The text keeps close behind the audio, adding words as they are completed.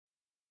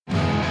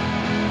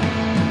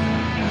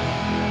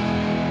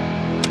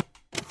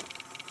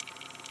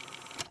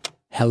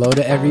Hello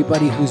to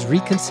everybody who's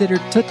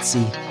reconsidered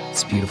Tootsie.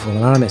 It's Beautiful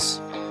Anonymous.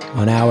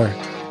 On our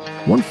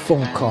one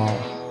phone call,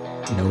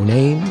 no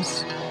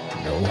names,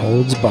 no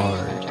holds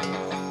barred.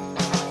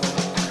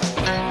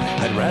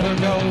 I'd rather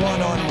go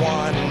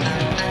one-on-one.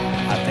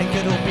 I think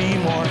it'll be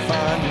more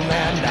fun,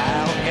 and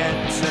I'll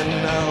get to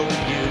know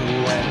you,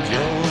 and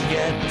you'll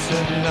get to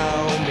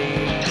know me.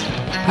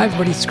 Hi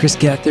everybody, it's Chris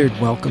Gethard.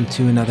 Welcome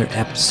to another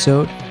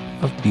episode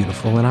of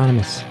Beautiful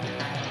Anonymous.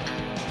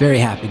 Very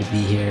happy to be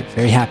here.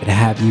 Very happy to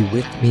have you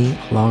with me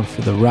along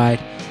for the ride.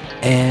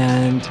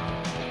 And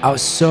I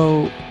was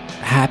so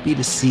happy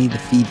to see the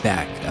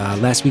feedback.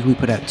 Last week we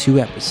put out 2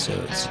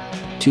 episodes.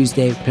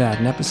 Tuesday we put out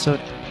an episode.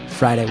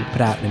 Friday we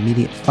put out an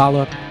immediate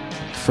follow-up.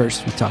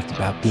 First we talked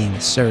about being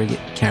a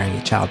surrogate, carrying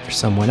a child for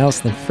someone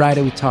else. Then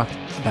Friday we talked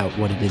about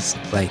what it is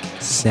like,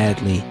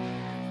 sadly,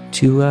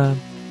 to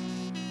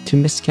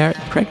miscarry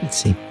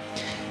pregnancy.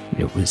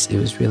 It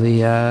was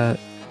really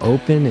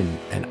open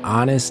and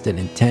honest and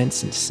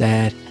intense and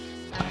sad.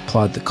 I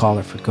applaud the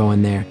caller for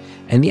going there.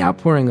 And the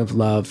outpouring of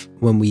love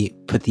when we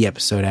put the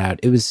episode out,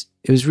 it was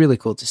really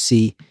cool to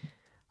see.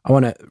 I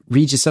want to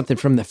read you something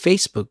from the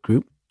Facebook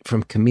group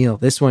from Camille.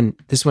 This one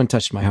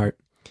touched my heart.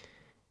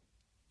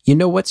 You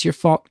know what's your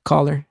fault,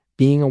 caller?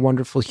 Being a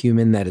wonderful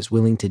human that is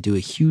willing to do a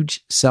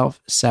huge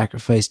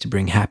self-sacrifice to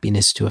bring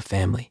happiness to a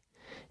family.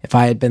 If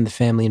I had been the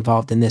family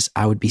involved in this,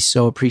 I would be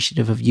so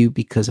appreciative of you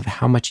because of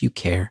how much you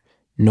care,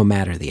 no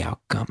matter the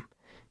outcome.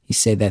 You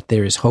say that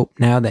there is hope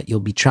now that you'll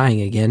be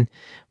trying again,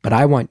 but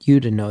I want you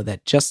to know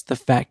that just the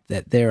fact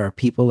that there are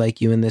people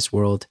like you in this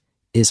world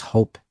is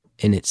hope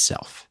in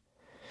itself.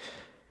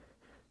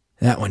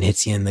 That one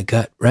hits you in the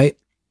gut, right?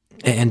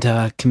 And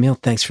Camille,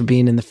 thanks for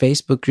being in the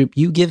Facebook group.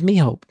 You give me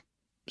hope.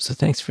 So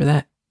thanks for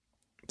that.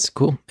 It's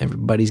cool.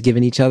 Everybody's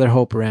giving each other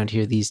hope around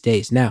here these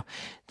days. Now,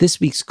 this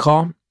week's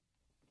call,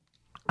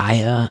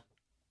 I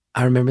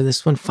remember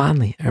this one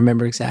fondly. I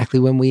remember exactly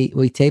when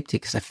we taped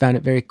it because I found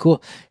it very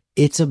cool.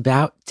 It's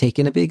about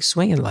taking a big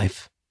swing in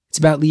life. It's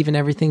about leaving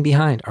everything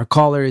behind. Our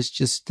caller is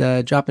just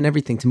dropping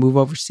everything to move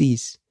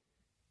overseas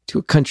to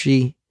a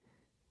country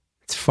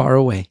that's far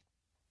away,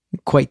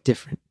 quite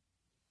different,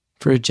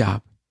 for a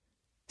job.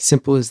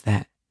 Simple as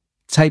that.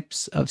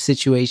 Types of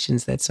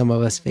situations that some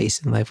of us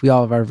face in life. We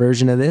all have our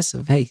version of this,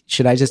 of, hey,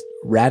 should I just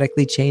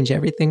radically change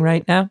everything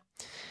right now?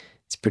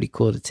 It's pretty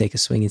cool to take a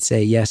swing and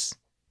say, yes,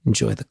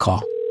 enjoy the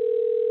call.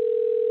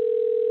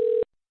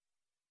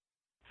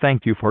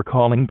 Thank you for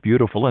calling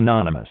Beautiful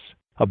Anonymous.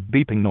 A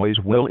beeping noise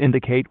will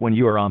indicate when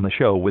you are on the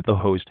show with the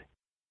host.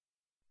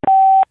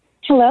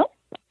 Hello?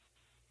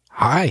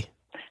 Hi.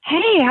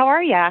 Hey, how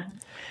are ya?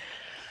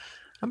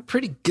 I'm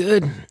pretty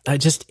good. I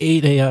just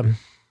ate a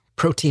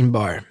protein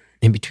bar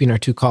in between our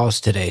 2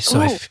 calls today. So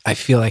I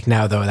feel like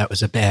now, though, that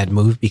was a bad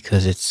move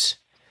because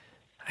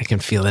I can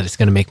feel that it's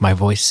going to make my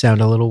voice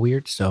sound a little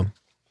weird. So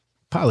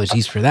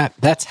apologies for that.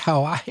 That's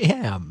how I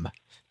am.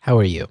 How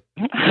are you?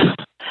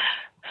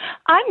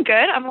 I'm good.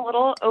 I'm a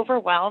little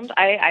overwhelmed.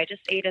 I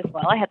just ate as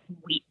well. I had some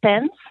wheat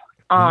thins,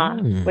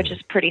 which is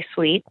pretty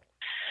sweet.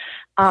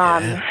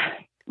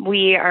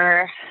 We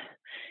are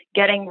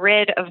getting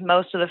rid of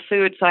most of the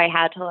food, so I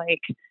had to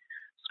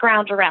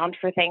scrounge around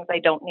for things I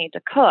don't need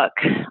to cook.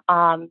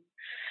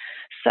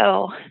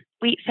 So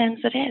wheat thins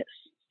it is.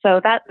 So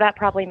that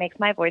probably makes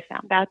my voice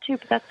sound bad too,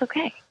 but that's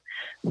okay.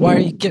 Why are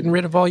you getting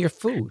rid of all your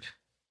food?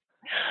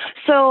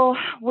 So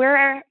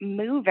we're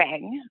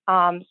moving.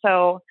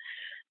 So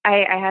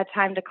I had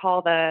time to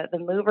call the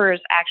movers.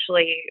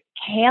 Actually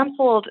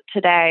canceled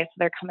today, so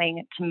they're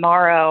coming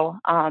tomorrow.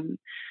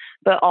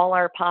 But all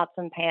our pots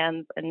and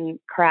pans and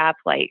crap,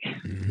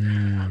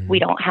 we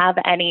don't have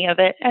any of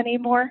it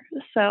anymore.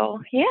 So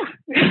yeah,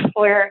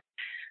 we're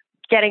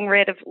getting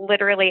rid of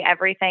literally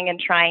everything and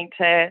trying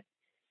to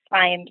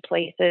find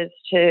places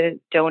to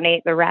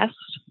donate the rest.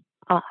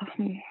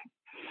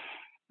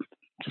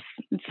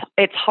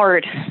 It's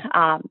hard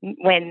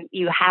when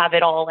you have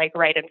it all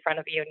right in front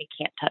of you and you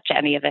can't touch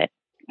any of it.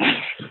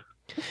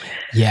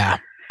 Yeah,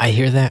 I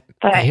hear that.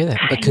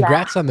 But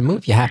congrats on the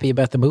move. You happy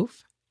about the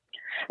move?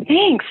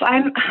 Thanks.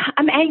 I'm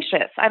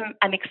anxious.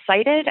 I'm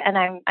excited and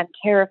I'm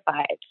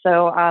terrified.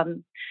 So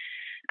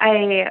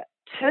I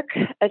took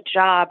a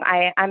job.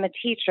 I'm a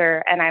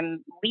teacher and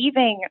I'm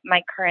leaving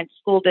my current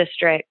school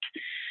district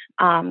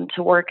to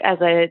work as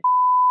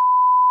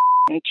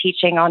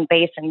teaching on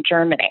base in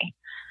Germany.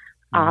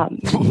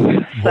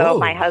 So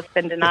my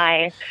husband and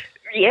I,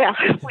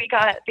 we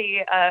got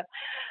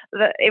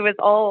it was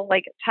all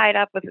tied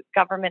up with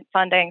government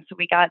funding. So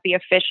we got the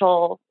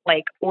official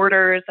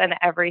orders and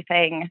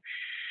everything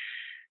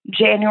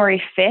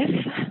January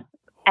 5th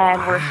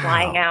and we're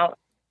flying out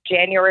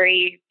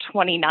January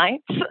 29th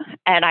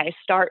and I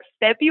start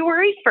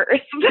February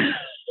 1st.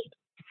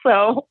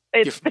 So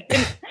it's been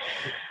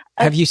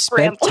Have you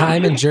spent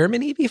time in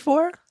Germany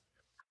before?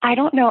 I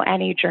don't know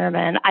any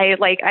German. I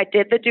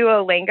did the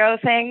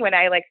Duolingo thing when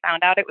I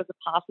found out it was a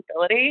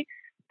possibility,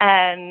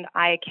 and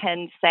I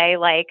can say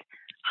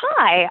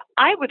hi,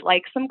 I would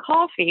like some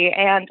coffee,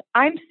 and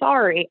I'm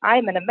sorry,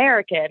 I'm an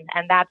American,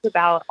 and that's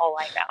about all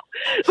I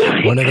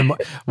know.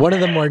 One of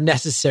the more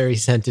necessary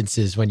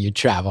sentences when you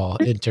travel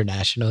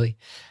internationally.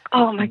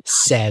 Oh my!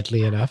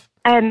 Sadly enough,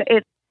 And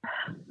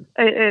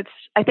it's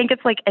I think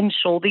it's like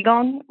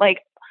Entschuldigung. Like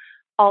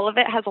all of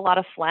it has a lot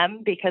of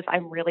phlegm because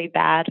I'm really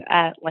bad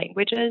at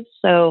languages.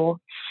 So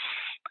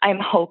I'm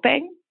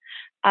hoping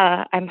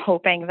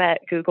that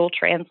Google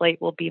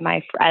Translate will be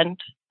my friend.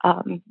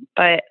 And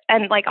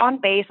like on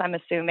base, I'm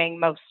assuming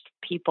most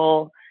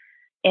people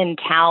in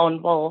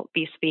town will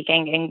be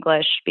speaking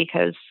English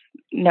because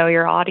know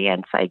your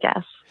audience, I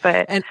guess.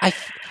 But and I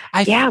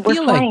we're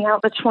feel flying like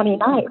out the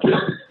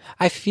 29th.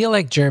 I feel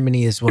like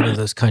Germany is one of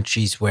those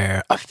countries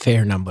where a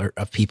fair number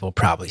of people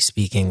probably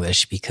speak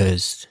English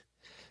because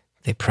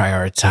they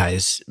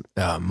prioritize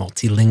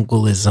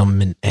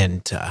multilingualism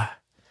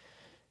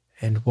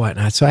and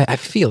whatnot. So I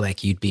feel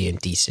like you'd be in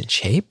decent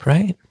shape,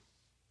 right?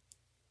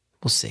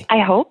 We'll see. I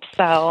hope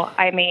so.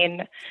 I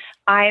mean,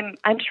 I'm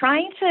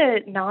trying to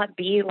not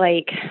be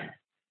like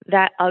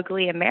that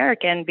ugly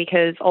American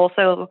because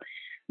also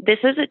this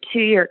is a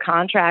 2-year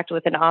contract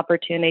with an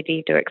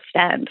opportunity to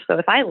extend. So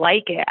if I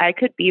like it, I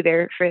could be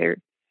there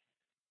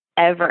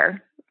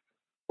forever,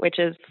 which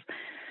is,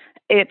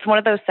 it's one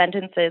of those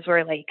sentences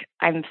where like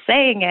I'm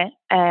saying it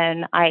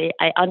and I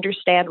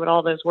understand what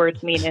all those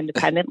words mean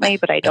independently,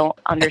 but I don't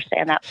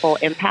understand that full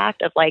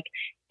impact of like,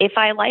 if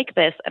I like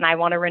this and I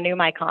want to renew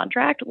my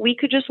contract, we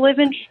could just live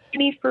in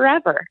Germany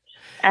forever.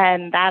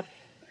 And that's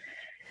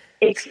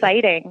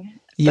exciting,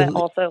 but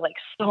also like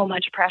so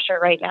much pressure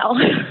right now.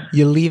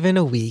 You leave in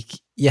a week.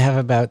 You have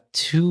about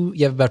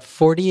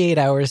 48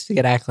 hours to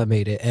get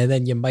acclimated, and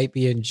then you might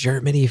be in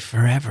Germany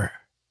forever.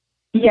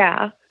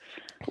 Yeah.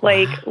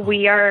 Like wow.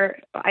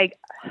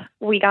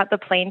 we got the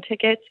plane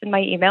tickets in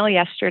my email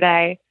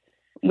yesterday.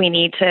 We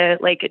need to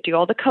like do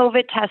all the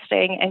COVID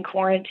testing and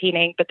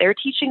quarantining, but they're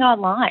teaching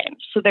online.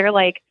 So they're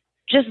like,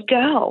 just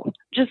go,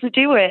 just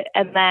do it.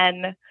 And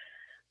then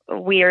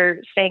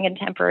we're staying in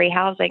temporary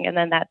housing and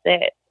then that's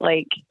it.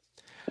 Like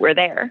we're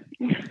there.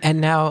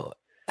 And now,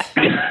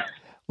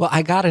 well,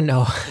 I got to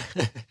know,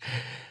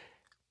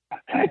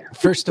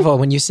 first of all,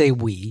 when you say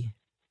we,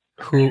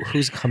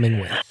 who's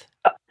coming with?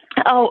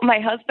 Oh, my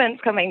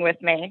husband's coming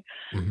with me.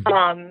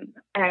 Mm-hmm.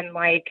 And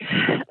like,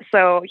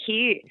 so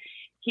he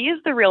is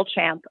the real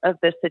champ of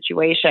this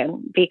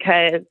situation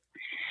because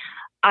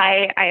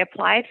I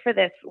applied for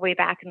this way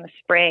back in the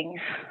spring.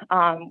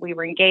 We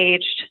were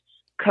engaged.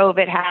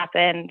 COVID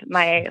happened.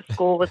 My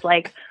school was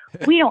like,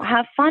 we don't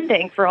have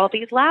funding for all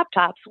these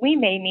laptops. We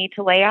may need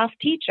to lay off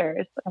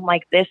teachers. I'm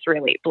like, this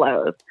really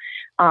blows.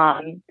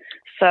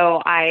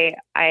 So I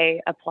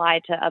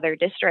applied to other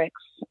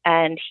districts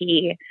and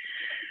he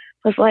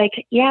was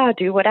like, yeah,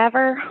 do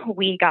whatever.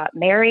 We got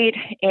married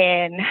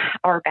in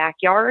our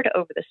backyard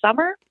over the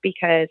summer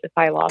because if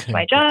I lost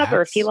my job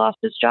or if he lost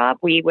his job,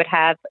 we would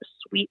have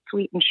sweet,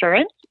 sweet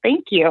insurance.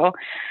 Thank you.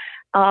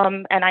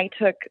 And I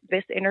took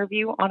this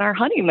interview on our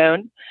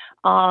honeymoon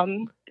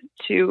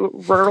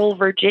to rural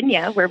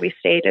Virginia, where we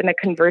stayed in a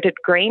converted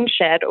grain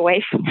shed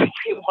away from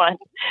everyone.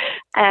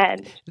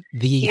 And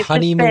the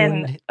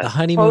honeymoon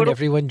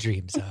everyone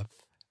dreams of.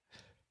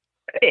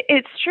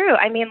 It's true.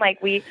 I mean,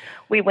 like we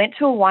went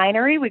to a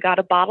winery, we got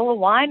a bottle of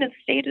wine and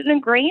stayed in a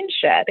grain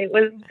shed. It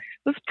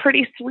was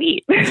pretty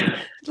sweet.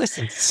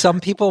 Listen, some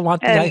people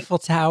want the Eiffel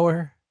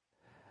Tower.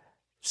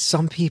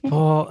 Some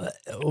people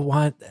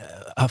want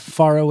a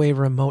faraway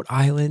remote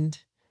island.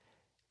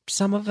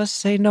 Some of us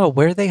say no.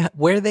 Where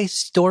they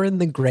store in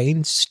the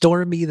grain,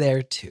 store me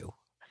there too.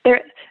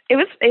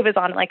 It was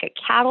on like a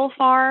cattle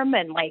farm,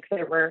 and like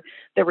there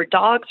were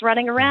dogs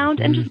running around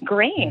and just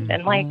grain,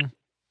 and like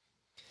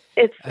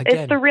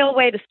it's the real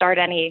way to start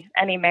any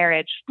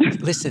marriage.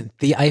 Listen,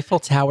 the Eiffel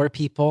Tower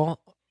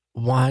people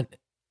want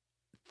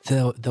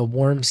the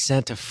warm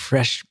scent of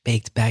fresh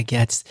baked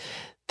baguettes.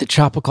 The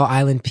tropical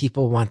island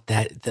people want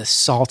the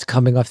salt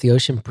coming off the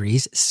ocean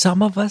breeze.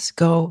 Some of us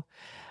go,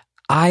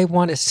 I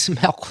want to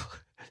smell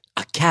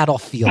a cattle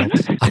field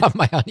on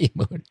my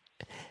honeymoon.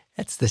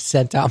 That's the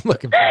scent I'm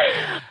looking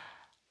for.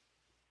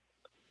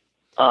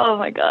 Oh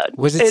my God.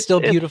 Was it still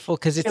beautiful?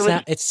 Because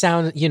it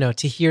sounds,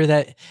 to hear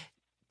that.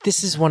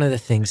 This is one of the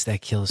things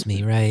that kills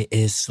me, right?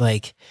 Is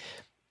like,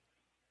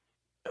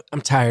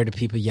 I'm tired of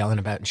people yelling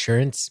about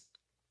insurance.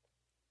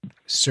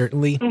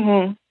 Certainly.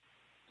 Mm-hmm.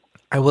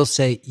 I will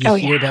say you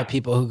hear about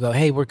people who go,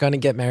 hey, we're going to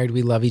get married.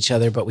 We love each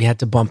other, but we had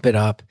to bump it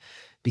up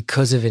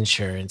because of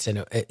insurance.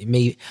 And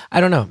I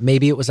don't know,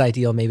 maybe it was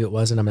ideal. Maybe it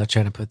wasn't. I'm not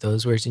trying to put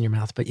those words in your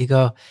mouth, but you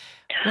go,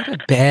 what a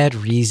bad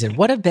reason.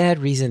 What a bad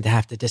reason to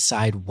have to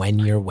decide when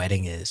your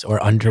wedding is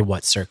or under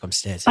what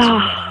circumstances your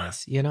wedding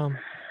is,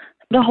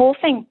 The whole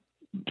thing,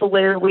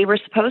 we were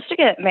supposed to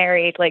get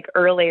married like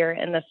earlier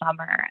in the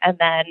summer, and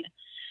then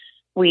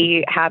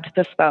we had to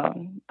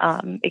postpone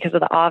because of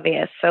the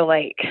obvious. So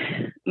like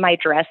my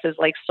dress is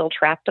like still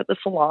trapped at the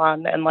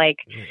salon, and like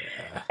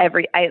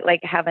I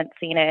like haven't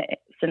seen it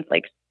since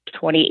like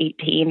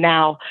 2018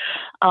 now.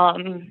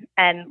 And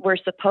we're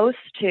supposed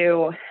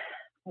to,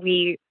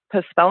 we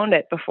postponed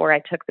it before I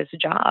took this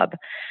job.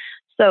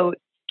 So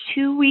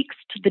 2 weeks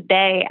to the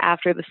day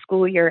after the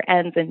school year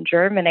ends in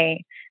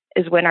Germany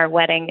is when our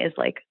wedding is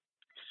like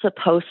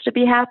supposed to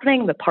be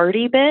happening, the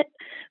party bit,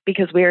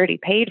 because we already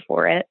paid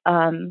for it.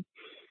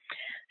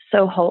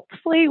 So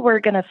hopefully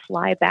we're going to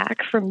fly back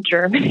from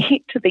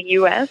Germany to the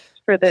US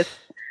for this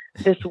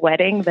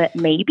wedding that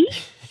maybe,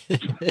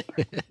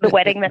 the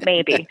wedding that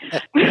maybe.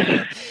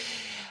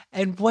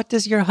 And what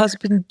does your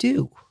husband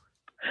do?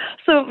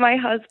 So my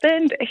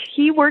husband,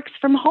 he works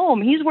from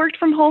home. He's worked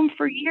from home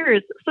for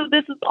years. So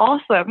this is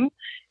awesome.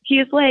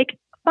 He's like,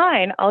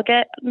 fine, I'll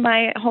get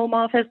my home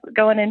office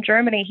going in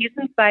Germany. He's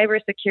in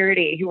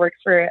cybersecurity. He works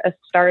for a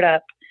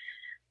startup.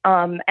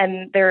 And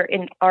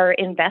are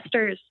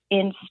investors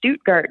in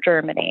Stuttgart,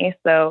 Germany.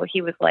 So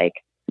he was like,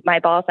 my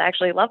boss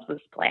actually loves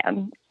this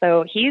plan.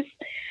 So he's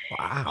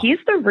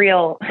the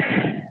real,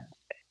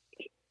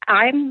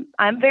 I'm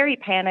very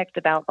panicked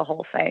about the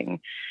whole thing.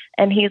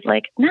 And he's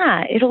like,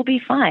 nah, it'll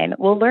be fine.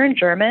 We'll learn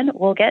German.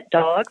 We'll get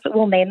dogs.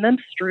 We'll name them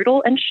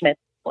Strudel and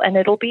Schnitzel, and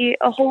it'll be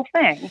a whole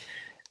thing.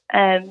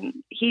 And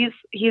he's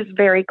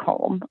very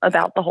calm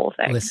about the whole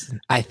thing.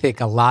 Listen, I think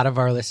a lot of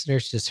our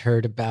listeners just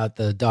heard about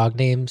the dog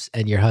names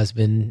and your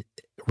husband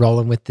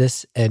rolling with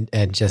this and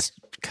just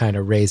kind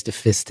of raised a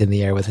fist in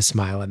the air with a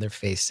smile on their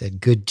face,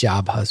 said, good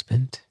job,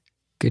 husband.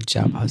 Good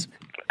job, husband.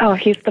 Oh,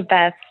 he's the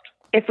best.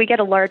 If we get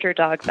a larger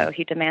dog, though,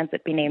 he demands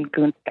it be named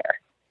Gunther.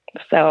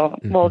 So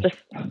we'll just,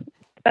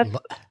 that's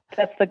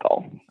the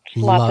goal.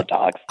 Lots of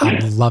dogs.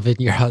 I'm loving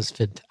your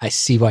husband. I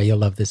see why you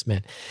love this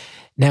man.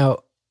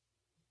 Now,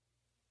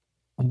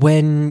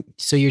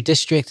 so your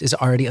district is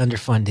already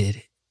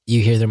underfunded,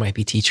 you hear there might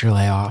be teacher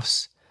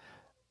layoffs,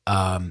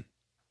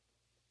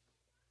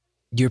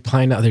 you're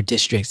applying to other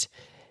districts.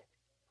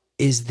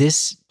 Is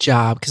this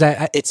job,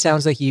 because it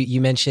sounds like you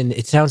mentioned,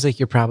 it sounds like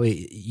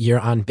you're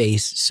on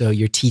base, so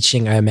you're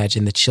teaching, I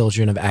imagine, the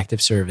children of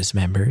active service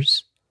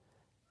members.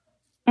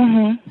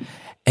 Mm-hmm.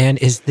 And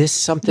is this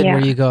something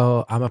where you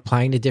go, I'm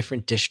applying to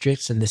different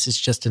districts and this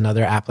is just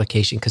another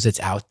application because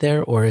it's out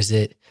there? Or is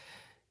it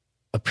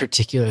a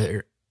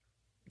particular,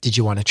 did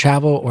you want to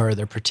travel, or are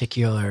there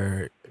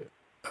particular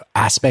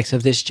aspects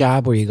of this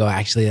job where you go,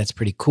 actually, that's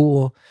pretty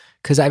cool?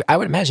 Because I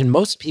would imagine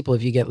most people,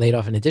 if you get laid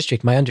off in a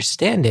district, my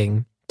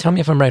understanding, tell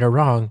me if I'm right or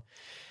wrong,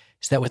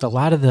 is that with a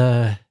lot of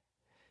the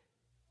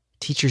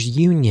teachers'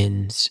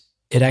 unions,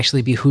 it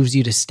actually behooves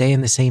you to stay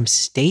in the same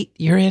state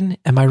you're in.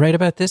 Am I right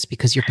about this?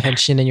 Because your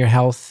pension and your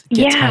health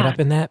get tied up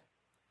in that?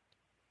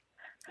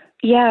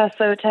 Yeah,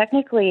 so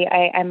technically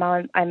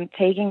I'm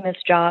taking this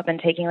job and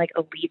taking like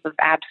a leave of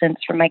absence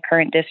from my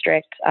current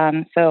district.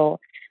 So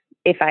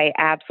if I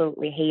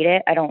absolutely hate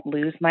it, I don't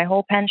lose my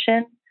whole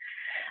pension.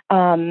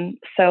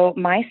 So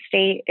my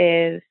state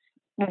is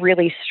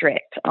really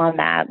strict on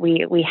that.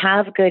 We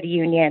have good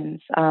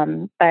unions,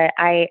 but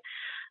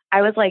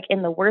I was like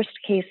in the worst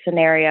case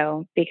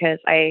scenario because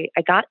I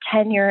got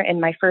tenure in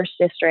my first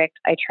district.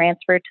 I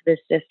transferred to this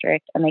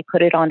district and they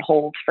put it on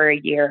hold for a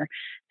year.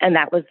 And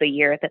that was the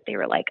year that they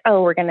were like,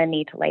 oh, we're going to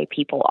need to lay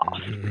people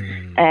off.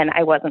 And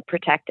I wasn't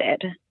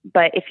protected.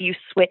 But if you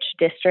switch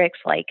districts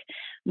like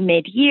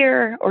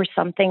mid-year or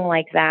something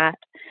like that,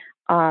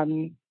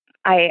 I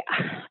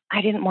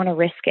didn't want to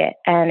risk it.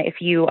 And if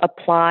you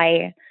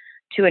apply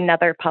to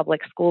another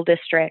public school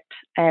district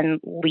and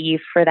leave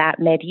for that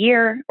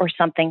mid-year or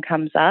something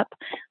comes up,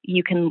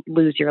 you can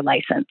lose your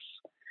license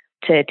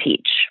to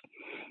teach.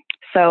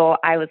 So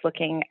I was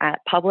looking at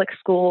public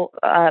school,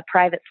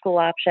 private school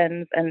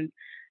options, and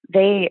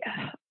they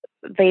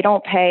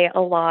don't pay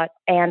a lot.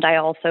 And I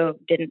also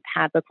didn't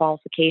have the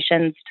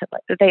qualifications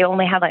they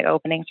only have like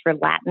openings for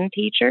Latin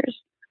teachers,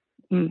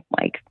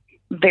 like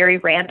very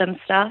random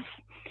stuff.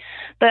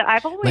 But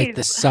I've always like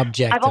the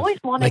subject. I've always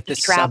wanted like to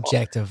the travel.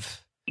 Subject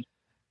of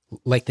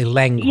like the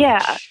language.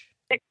 Yeah.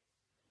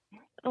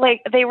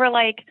 Like they were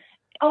like,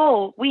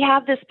 oh, we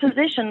have this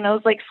position. And I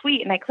was like,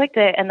 sweet. And I clicked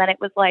it. And then it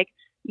was like,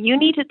 you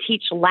need to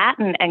teach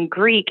Latin and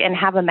Greek and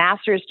have a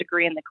master's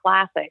degree in the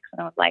classics.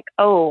 And I was like,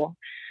 oh,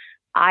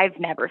 I've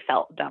never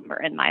felt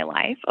dumber in my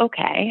life.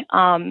 Okay.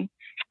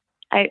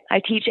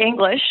 I teach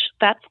English.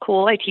 That's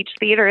cool. I teach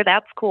theater.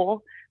 That's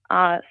cool.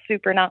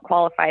 Super not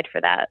qualified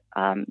for that.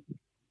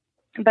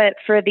 But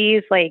for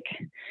these like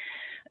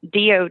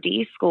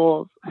DOD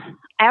schools,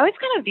 I always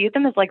kind of viewed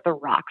them as like the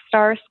rock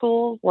star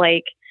schools,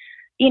 like,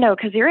 you know,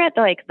 because you're at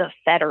like the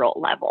federal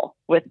level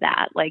with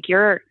that. Like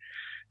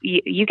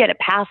you get a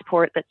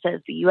passport that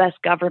says the U.S.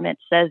 government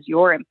says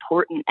you're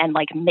important and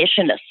like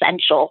mission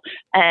essential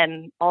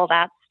and all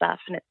that stuff.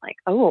 And it's like,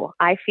 oh,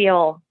 I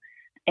feel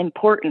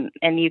important.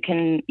 And you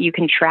can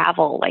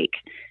travel, like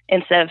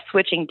instead of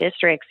switching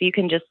districts, you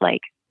can just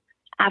like,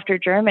 after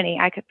Germany,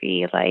 I could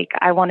be like,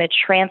 I want to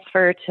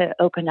transfer to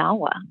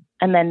Okinawa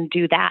and then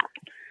do that.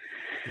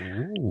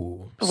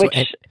 Ooh.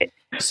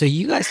 So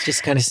you guys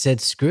just kind of said,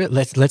 screw it.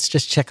 Let's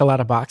just check a lot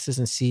of boxes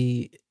and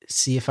see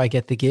if I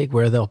get the gig,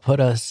 where they'll put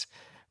us.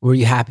 Were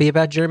you happy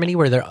about Germany?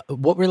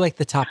 What were like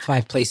the top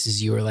 5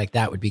 places you were like,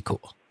 that would be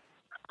cool?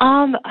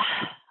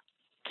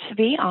 To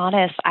be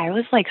honest, I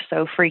was like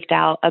so freaked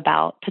out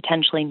about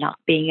potentially not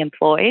being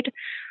employed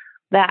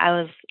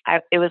that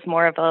it was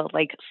more of a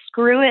like,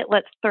 screw it,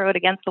 let's throw it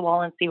against the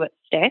wall and see what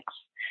sticks.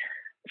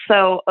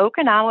 So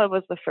Okinawa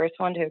was the first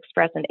one to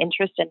express an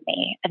interest in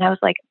me. And I was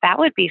like, that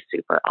would be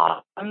super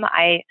awesome.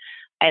 I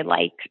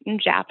like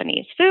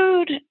Japanese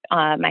food.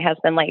 My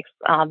husband likes,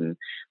 our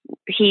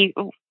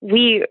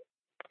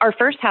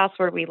first house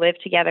where we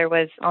lived together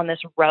was on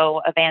this row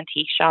of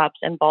antique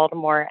shops in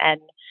Baltimore. And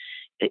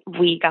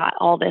we got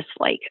all this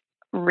like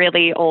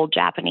really old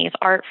Japanese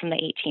art from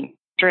the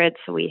 1800s.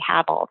 So we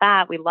have all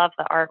that. We love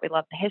the art. We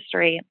love the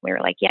history. We were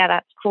like, yeah,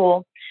 that's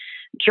cool.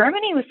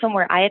 Germany was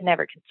somewhere I had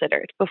never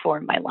considered before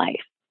in my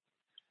life.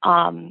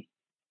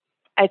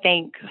 I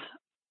think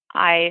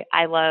I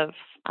love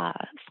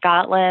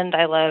Scotland.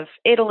 I love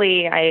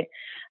Italy. I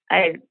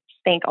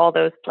think all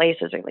those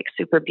places are like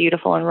super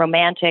beautiful and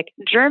romantic.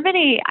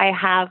 Germany, I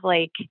have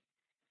like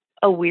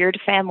a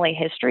weird family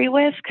history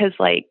with, because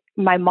like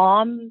my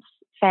mom's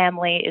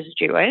family is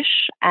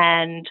Jewish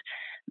and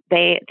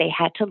they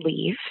had to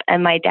leave,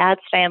 and my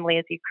dad's family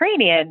is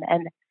Ukrainian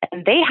and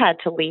they had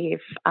to leave.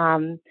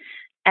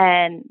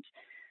 And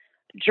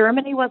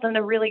Germany wasn't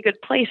a really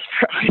good place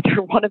for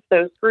either one of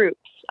those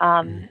groups.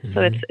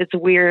 So it's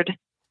weird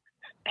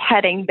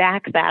heading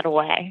back that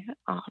way.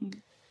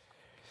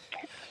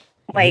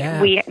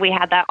 We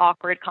had that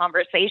awkward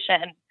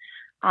conversation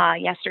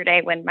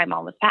yesterday when my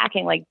mom was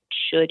packing, like,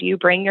 should you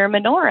bring your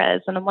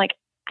menorahs? And I'm like,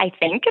 I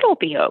think it'll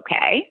be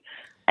okay.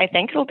 I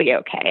think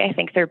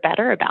they're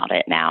better about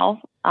it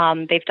now.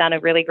 They've done a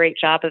really great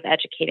job of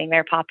educating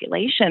their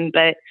population,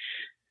 but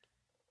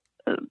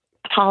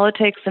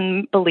politics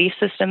and belief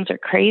systems are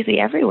crazy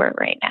everywhere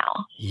right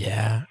now.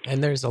 Yeah.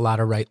 And there's a lot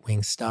of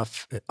right-wing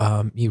stuff.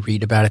 You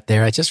read about it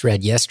there. I just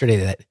read yesterday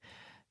that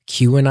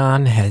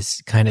QAnon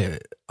has kind of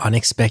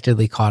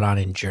unexpectedly caught on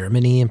in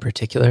Germany in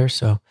particular.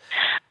 So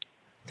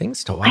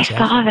things to watch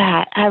out. I saw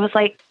that. I was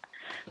like,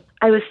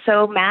 I was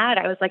so mad.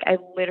 I was like, I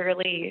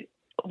literally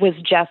was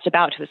just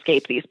about to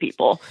escape these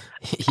people.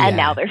 Yeah. And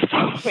now they're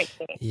following me.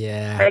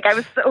 Yeah. Like I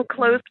was so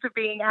close to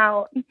being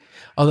out.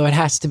 Although it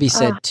has to be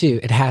said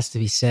too,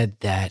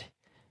 that,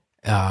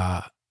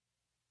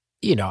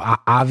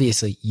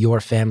 obviously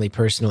your family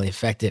personally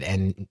affected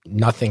and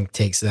nothing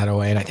takes that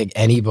away. And I think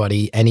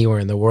anybody anywhere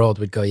in the world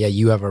would go, yeah,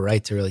 you have a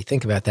right to really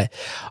think about that.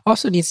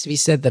 Also needs to be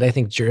said that I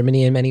think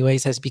Germany in many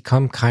ways has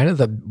become kind of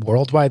the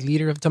worldwide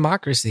leader of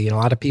democracy. And a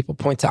lot of people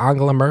point to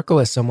Angela Merkel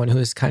as someone who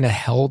has kind of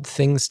held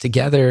things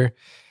together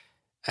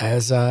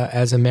as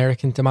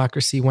American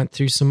democracy went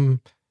through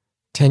some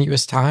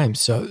tenuous times.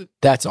 So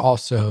that's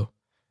also,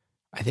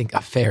 I think,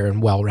 a fair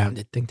and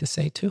well-rounded thing to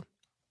say too.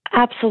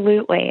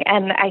 Absolutely.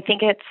 And I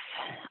think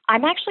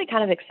I'm actually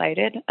kind of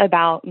excited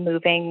about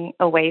moving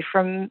away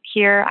from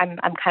here. I'm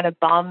kind of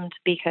bummed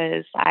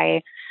because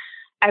I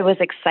was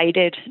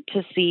excited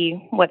to see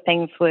what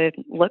things would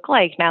look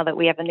like now that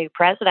we have a new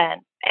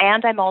president.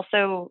 And I'm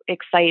also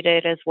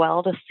excited as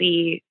well to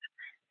see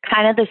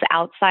kind of this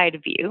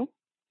outside view.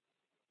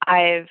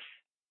 I've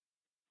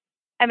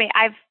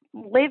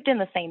lived in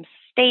the same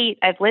state.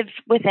 I've lived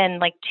within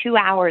like 2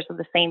 hours of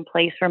the same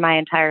place for my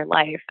entire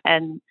life.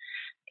 And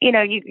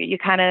you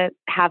kind of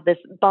have this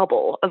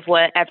bubble of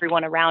what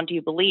everyone around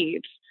you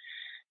believes,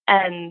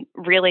 and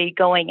really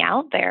going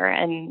out there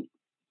and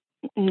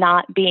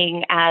not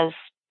being as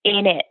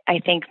in it, I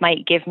think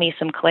might give me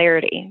some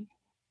clarity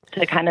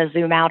to kind of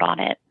zoom out on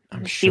it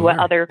and see what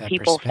other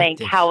people think,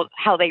 how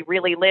they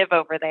really live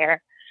over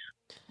there.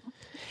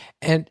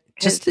 And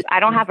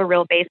I don't have a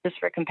real basis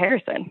for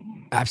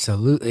comparison.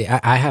 Absolutely.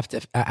 I have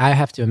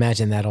to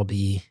imagine that'll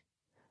be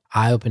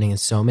eye-opening in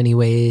so many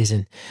ways.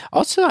 And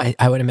also,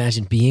 I would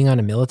imagine being on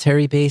a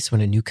military base when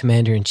a new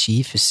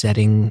commander-in-chief is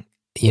setting,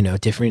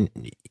 different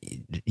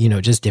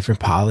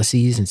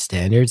policies and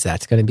standards,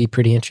 that's going to be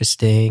pretty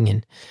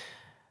interesting.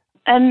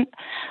 And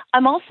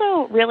I'm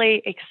also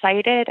really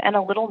excited and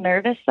a little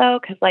nervous, though,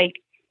 because,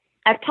 like,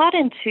 I've taught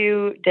in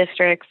 2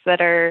 districts that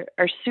are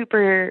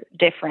super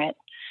different.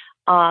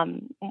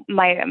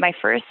 My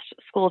first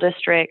school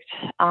district,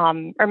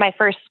 or my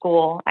first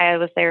school, I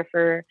was there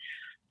for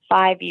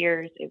 5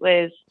 years. It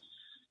was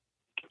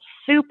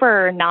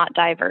super not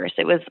diverse.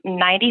 It was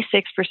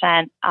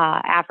 96%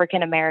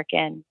 African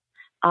American,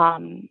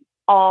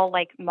 all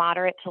like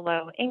moderate to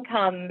low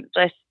income,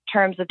 just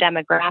terms of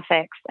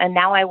demographics. And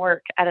now I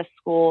work at a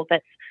school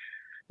that's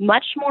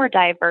much more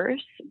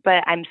diverse,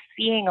 but I'm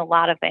seeing a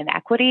lot of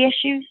inequity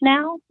issues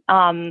now,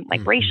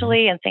 like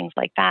racially and things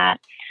like that.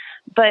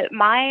 But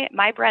my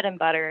bread and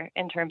butter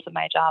in terms of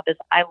my job is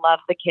I love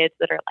the kids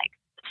that are like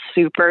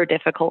super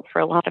difficult for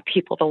a lot of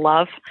people to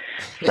love.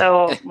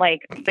 So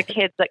like the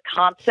kids that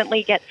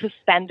constantly get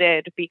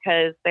suspended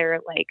because they're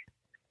like,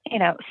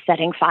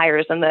 setting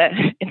fires in the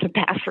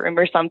bathroom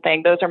or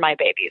something. Those are my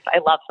babies. I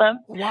love them.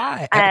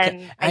 Why?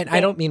 And I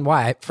don't mean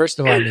why. First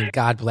of all, I mean,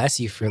 God bless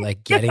you for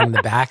like getting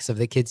the backs of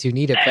the kids who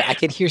need it. But I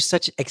can hear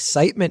such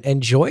excitement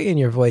and joy in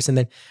your voice. And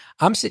then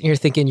I'm sitting here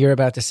thinking you're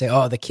about to say,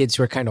 oh, the kids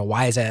who are kind of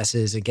wise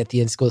asses and get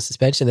the in-school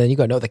suspension. And then you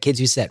go, no, the kids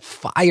who set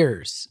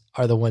fires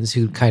are the ones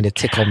who kind of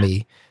tickle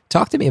me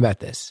Talk to me about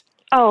this.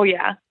 Oh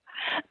yeah.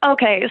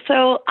 Okay,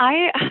 so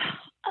I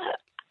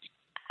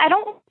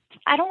don't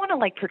want to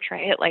like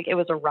portray it like it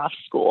was a rough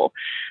school,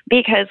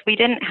 because we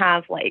didn't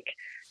have like,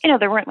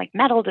 there weren't like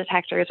metal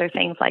detectors or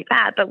things like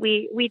that, but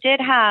we did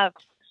have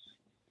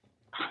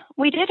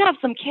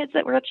some kids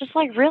that were just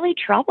like really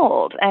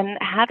troubled and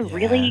had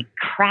really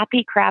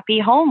crappy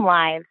home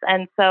lives.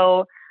 And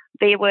so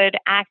they would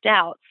act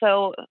out.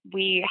 So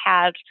we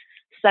had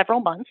several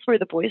months where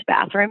the boys'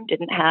 bathroom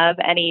didn't have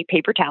any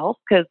paper towels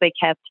because they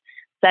kept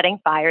setting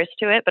fires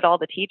to it. But all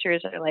the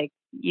teachers are like,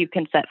 you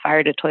can set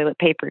fire to toilet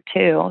paper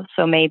too.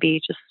 So maybe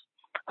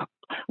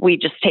we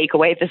just take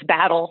away this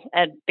battle,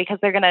 and because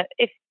they're going to,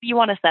 if you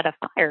want to set a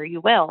fire,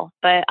 you will.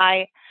 But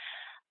I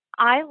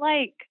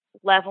like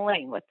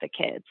leveling with the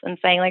kids and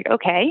saying like,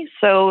 okay,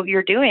 so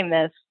you're doing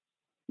this,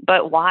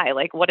 but why?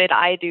 Like, what did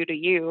I do to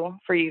you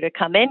for you to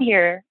come in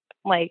here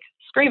like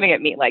screaming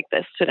at me like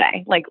this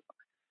today? Like,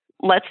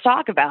 let's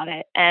talk about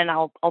it. And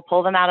I'll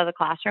pull them out of the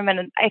classroom.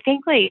 And I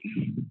think like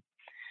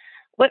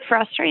what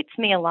frustrates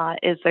me a lot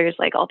is there's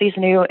like all these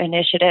new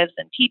initiatives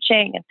in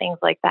teaching and things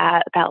like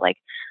that about like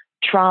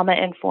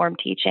trauma-informed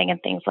teaching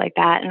and things like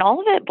that. And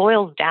all of it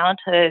boils down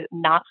to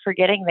not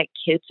forgetting that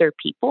kids are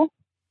people.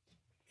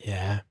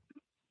 Yeah.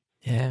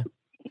 Yeah.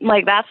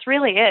 Like, that's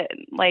really it.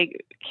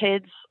 Like,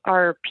 kids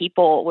are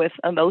people with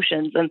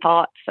emotions and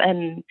thoughts.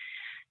 And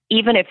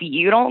even if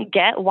you don't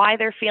get why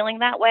they're feeling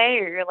that way,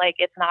 or you're like,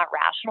 it's not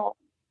rational,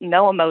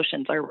 no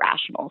emotions are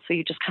rational. So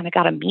you just kind of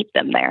got to meet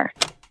them there.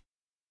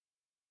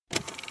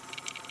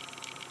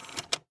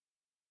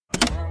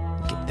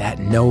 That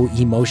no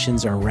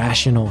emotions are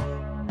rational.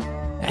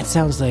 That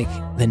sounds like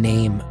the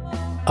name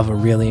of a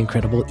really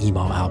incredible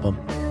emo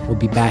album. We'll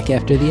be back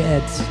after the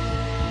ads.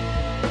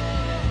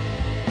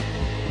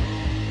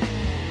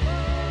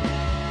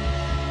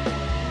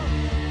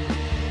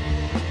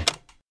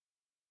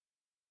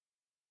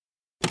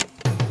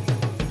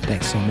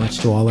 Thanks so much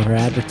to all of our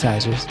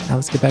advertisers. Now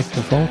let's get back to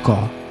the phone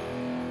call.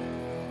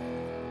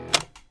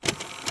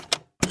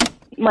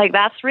 Like,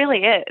 that's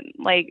really it.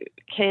 Like,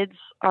 kids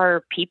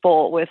are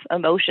people with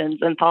emotions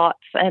and thoughts.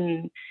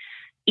 And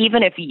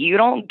even if you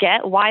don't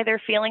get why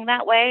they're feeling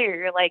that way, or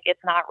you're like, it's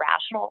not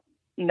rational,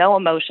 no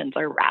emotions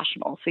are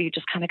rational. So you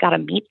just kind of got to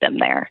meet them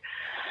there.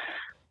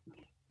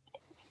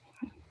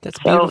 That's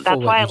beautiful. So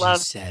that's why I love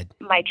said.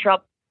 My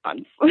trouble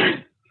ones.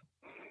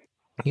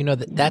 You know,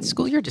 that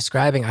school you're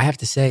describing, I have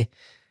to say,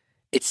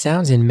 it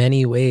sounds in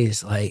many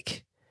ways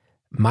like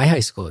my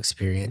high school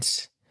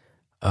experience,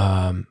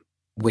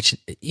 which,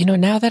 you know,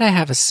 now that I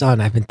have a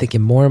son, I've been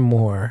thinking more and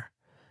more,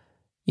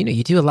 you know,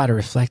 you do a lot of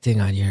reflecting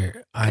on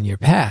your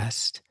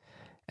past.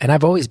 And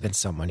I've always been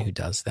someone who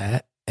does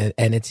that.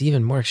 And it's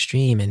even more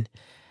extreme. And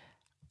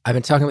I've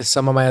been talking with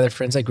some of my other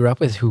friends I grew up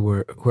with who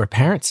are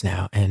parents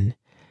now. And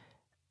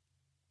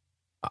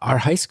our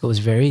high school is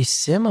very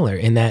similar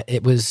in that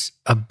it was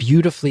a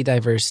beautifully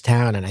diverse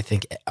town. And I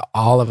think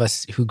all of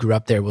us who grew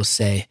up there will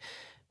say,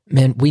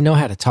 man, we know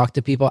how to talk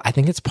to people. I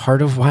think it's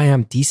part of why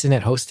I'm decent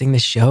at hosting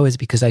this show, is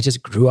because I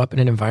just grew up in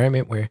an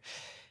environment where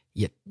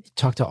you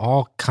talk to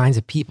all kinds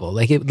of people.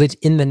 Like, in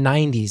the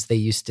 90s, they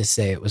used to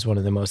say it was one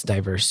of the most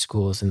diverse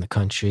schools in the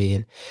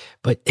country.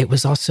 But it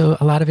was also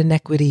a lot of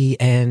inequity,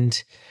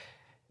 and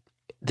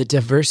the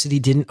diversity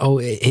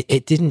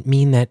it didn't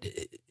mean that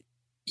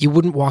you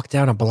wouldn't walk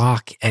down a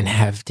block and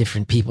have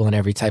different people in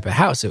every type of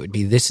house. It would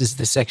be, this is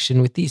the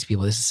section with these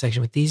people, this is the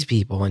section with these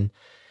people. And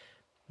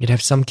you'd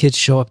have some kids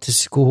show up to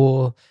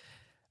school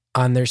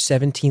on their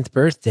 17th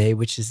birthday,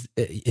 which is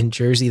in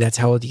Jersey, that's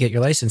how old you get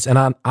your license.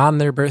 And on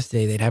their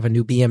birthday, they'd have a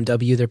new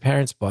BMW their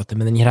parents bought them.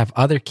 And then you'd have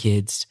other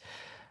kids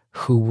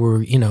who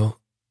were, you know,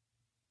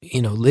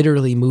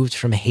 literally moved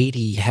from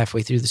Haiti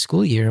halfway through the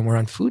school year and were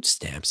on food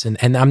stamps.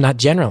 And I'm not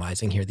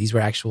generalizing here. These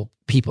were actual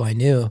people I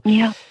knew.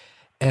 Yeah.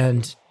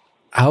 And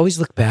I always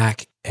look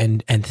back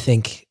and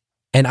think,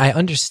 and I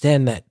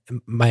understand that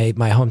my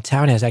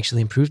hometown has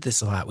actually improved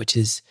this a lot, which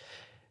is,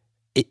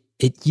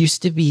 it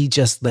used to be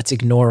just, let's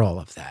ignore all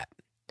of that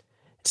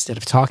instead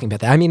of talking about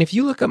that. I mean, if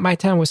you look up my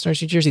town, West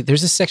Orange, New Jersey,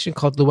 there's a section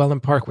called Llewellyn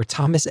Park where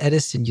Thomas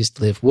Edison used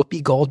to live.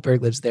 Whoopi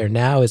Goldberg lives there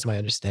now, is my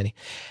understanding.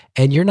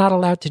 And you're not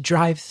allowed to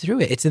drive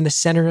through it. It's in the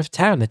center of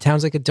town. The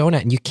town's like a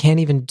donut, and you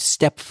can't even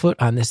step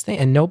foot on this thing.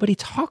 And nobody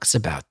talks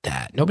about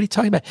that. Nobody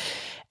talking about it.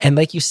 And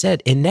like you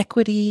said,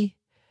 inequity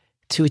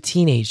to a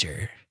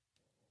teenager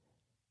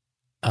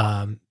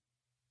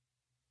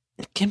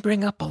can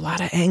bring up a lot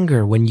of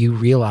anger when you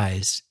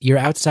realize you're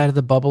outside of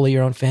the bubble of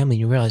your own family.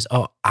 You realize,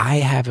 oh, I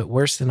have it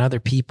worse than other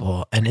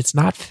people, and it's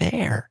not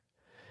fair.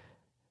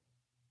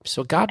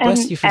 So God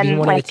bless you for being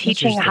one of the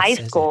teachers. And teaching high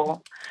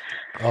school.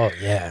 Oh,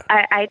 yeah.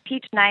 I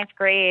teach 9th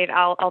grade.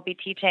 I'll be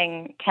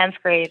teaching 10th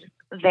grade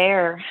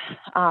there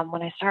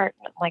when I start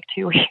in like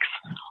 2 weeks.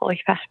 Holy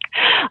heck.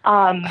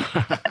 I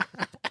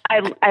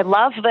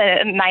love the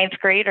 9th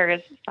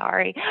graders.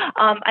 Sorry.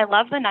 I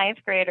love the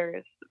 9th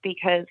graders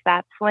because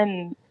that's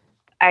when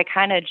I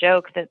kind of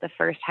joke that the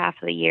first half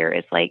of the year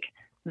is like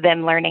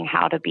them learning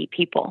how to be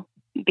people,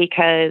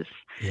 because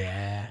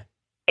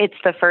it's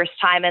the first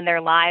time in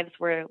their lives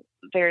where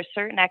there's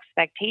certain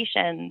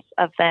expectations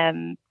of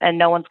them and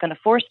no one's going to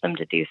force them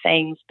to do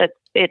things, but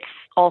it's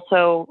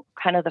also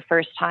kind of the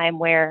first time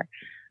where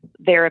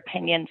their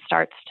opinion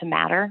starts to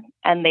matter.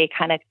 And they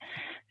kind of,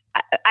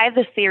 I have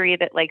this theory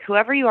that like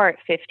whoever you are at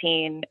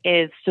 15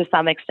 is to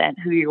some extent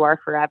who you are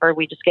forever.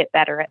 We just get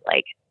better at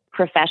like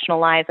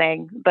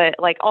professionalizing, but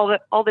like all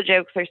the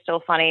jokes are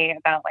still funny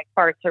about like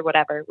farts or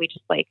whatever. We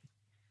just like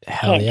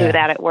can't do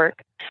that at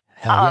work.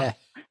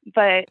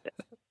 But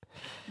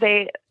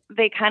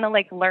they kind of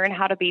like learn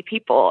how to be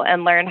people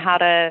and learn how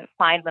to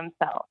find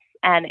themselves.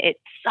 And it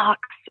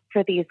sucks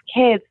for these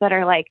kids that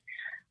are like,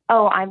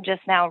 oh, I'm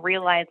just now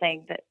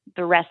realizing that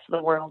the rest of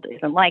the world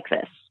isn't like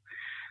this.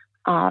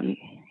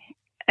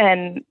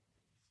 And,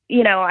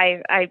 you know,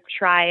 I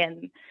try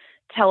and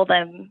tell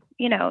them,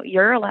 you know,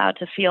 you're allowed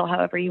to feel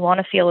however you want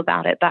to feel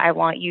about it, but I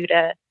want you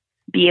to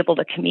be able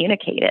to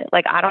communicate it.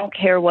 Like, I don't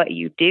care what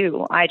you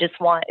do. I just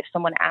want, if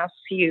someone asks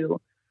you,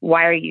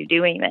 why are you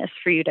doing this,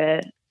 for you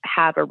to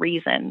have a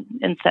reason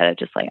instead of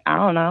just like, I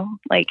don't know,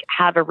 like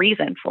have a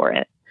reason for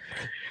it.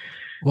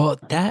 Well,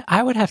 that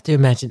I would have to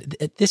imagine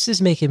this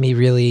is making me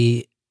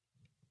really,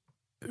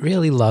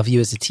 really love you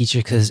as a teacher,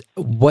 because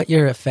what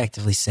you're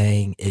effectively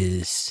saying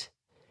is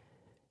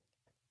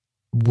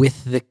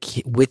with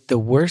the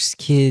worst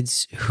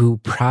kids who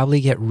probably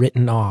get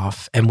written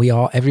off, and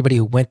everybody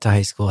who went to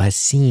high school has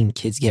seen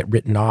kids get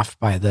written off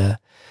by the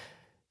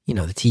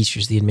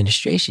teachers, the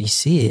administration, you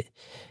see it.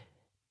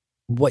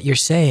 What you're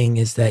saying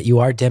is that you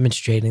are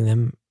demonstrating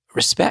them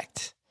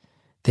respect,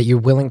 that you're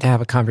willing to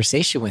have a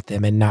conversation with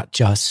them and not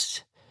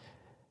just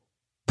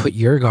put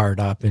your guard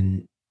up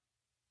and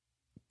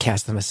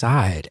cast them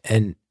aside.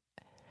 And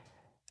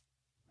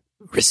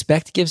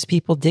respect gives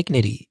people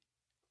dignity.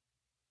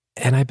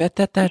 And I bet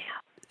that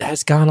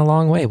has gone a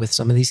long way with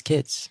some of these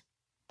kids.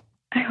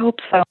 I hope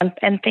so.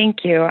 And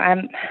thank you.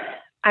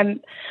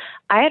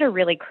 I had a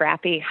really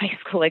crappy high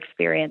school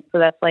experience, so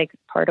that's like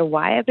part of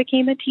why I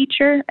became a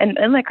teacher, and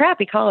a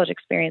crappy college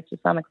experience to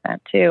some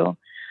extent too.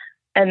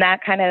 And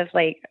that kind of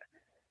like,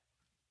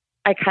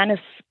 I kind of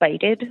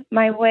spited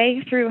my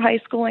way through high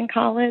school and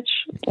college.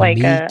 Like,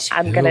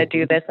 I'm going to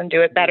do this and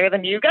do it better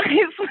than you guys.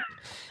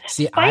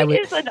 See, spite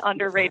is an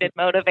underrated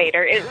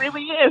motivator. It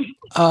really is.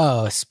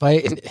 Oh,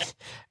 spite.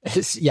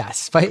 Yeah,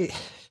 spite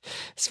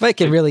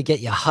can really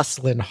get you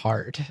hustling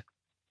hard.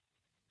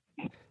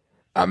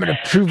 I'm going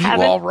to prove you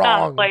all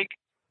wrong.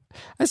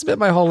 I spent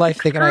my whole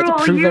life thinking I had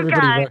to prove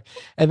everybody wrong.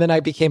 And then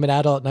I became an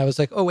adult and I was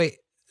like, oh, wait,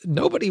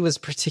 nobody was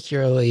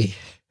particularly...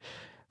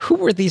 Who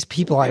were these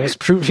people I was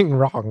proving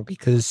wrong?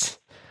 Because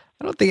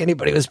I don't think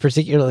anybody was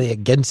particularly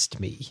against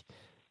me.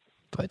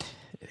 But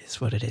it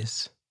is what it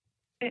is.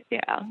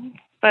 Yeah.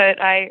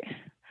 But I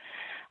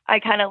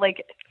kind of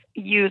like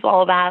use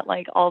all that,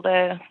 like all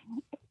the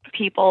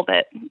people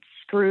that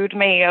screwed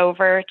me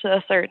over to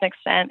a certain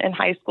extent in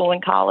high school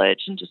and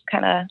college, and just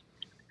kind of,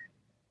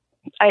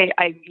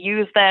 I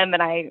use them,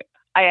 and I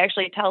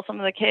actually tell some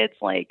of the kids,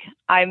 like,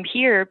 I'm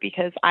here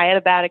because I had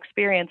a bad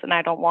experience and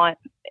I don't want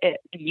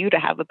you to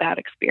have a bad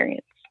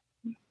experience.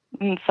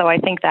 And so I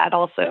think that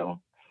also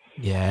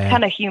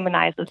kind of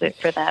humanizes it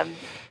for them.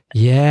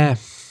 Yeah,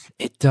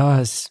 it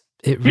does.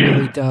 It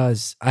really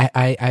does.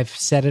 I've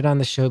said it on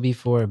the show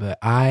before, but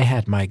I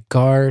had my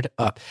guard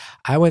up.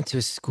 I went to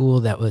a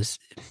school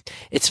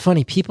it's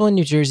funny, people in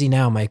New Jersey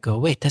now might go,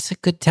 wait, that's a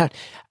good town.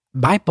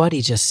 My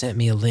buddy just sent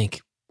me a link.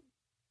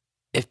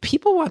 If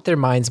people want their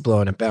minds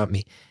blown about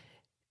me,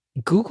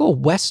 Google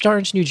West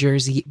Orange, New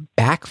Jersey,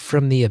 Back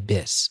from the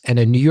Abyss, and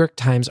a New York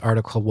Times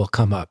article will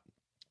come up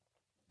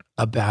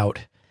about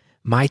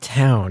my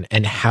town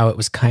and how it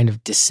was kind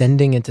of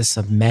descending into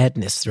some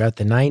madness throughout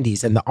the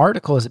 90s. And the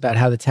article is about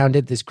how the town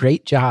did this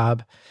great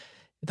job,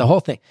 the whole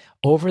thing.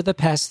 Over the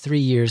past 3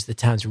 years, the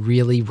town's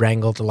really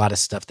wrangled a lot of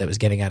stuff that was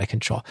getting out of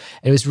control.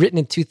 It was written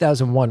in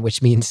 2001,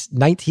 which means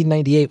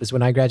 1998 was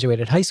when I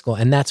graduated high school.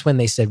 And that's when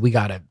they said, we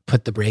got to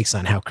put the brakes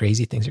on how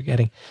crazy things are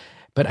getting.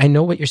 But I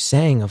know what you're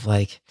saying of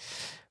like,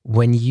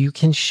 when you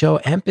can show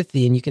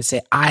empathy and you can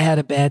say, I had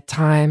a bad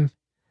time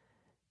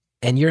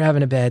and you're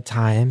having a bad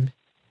time.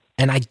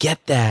 And I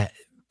get that.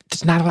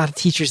 There's not a lot of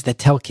teachers that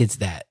tell kids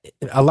that.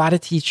 A lot of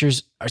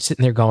teachers are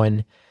sitting there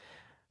going,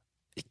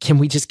 can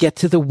we just get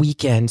to the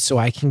weekend so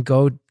I can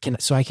go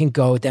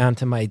down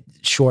to my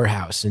shore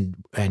house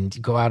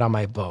and go out on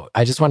my boat?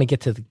 I just want to get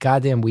to the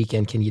goddamn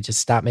weekend. Can you just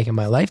stop making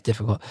my life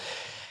difficult?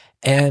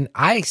 And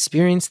I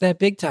experienced that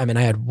big time. And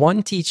I had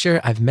one teacher,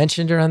 I've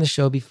mentioned her on the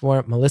show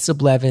before, Melissa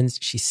Blevins.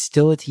 She's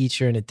still a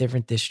teacher in a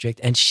different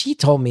district. And she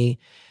told me,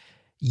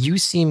 you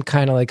seem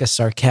kind of like a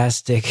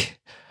sarcastic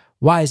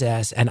wise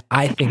ass, and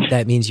I think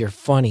that means you're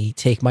funny.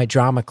 Take my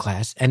drama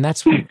class. And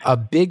that's a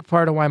big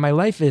part of why my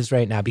life is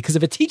right now, because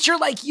of a teacher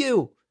like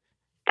you.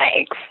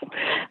 Thanks.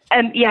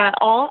 And yeah,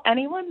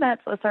 anyone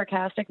that's a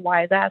sarcastic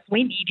wise ass,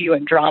 we need you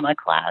in drama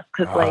class,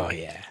 because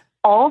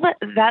all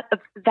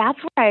that's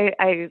why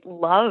I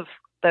love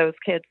those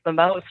kids the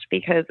most,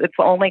 because it's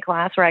the only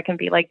class where I can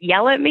be like,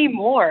 yell at me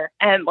more.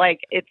 And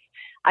like,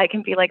 I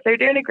can be like, they're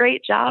doing a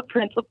great job,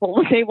 principal.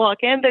 When they walk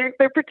in,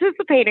 they're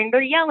participating,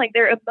 they're yelling,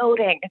 they're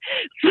emoting.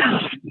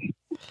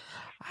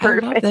 I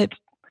love that.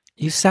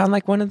 You sound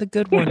like one of the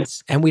good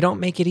ones. And we don't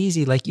make it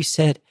easy. Like you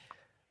said,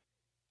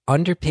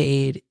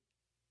 underpaid,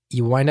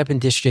 you wind up in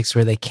districts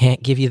where they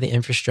can't give you the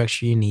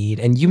infrastructure you need.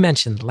 And you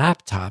mentioned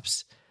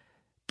laptops,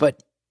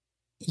 but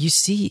you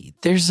see,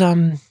 there's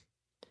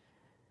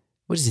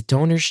what is it,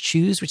 Donors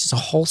Choose, which is a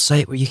whole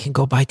site where you can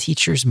go buy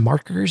teachers'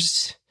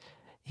 markers.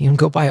 You can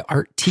go buy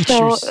art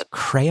teachers'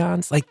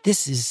 crayons. Like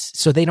this is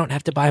so they don't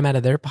have to buy them out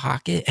of their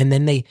pocket. And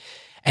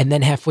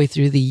then halfway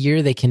through the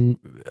year, they can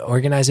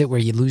organize it where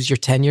you lose your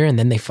tenure and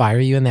then they fire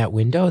you in that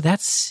window.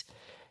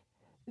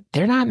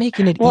 They're not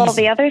making it easy. Well,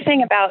 the other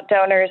thing about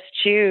Donors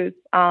Choose,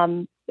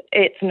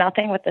 it's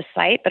nothing with the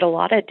site, but a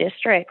lot of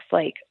districts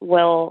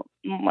will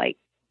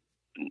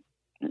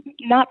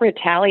not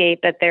retaliate,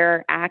 but there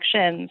are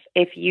actions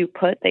if you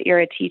put that you're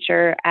a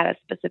teacher at a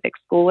specific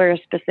school or a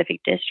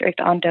specific district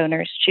on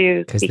Donors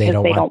Choose because they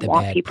don't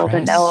want people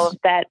to know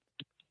that.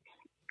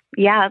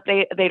 Yeah,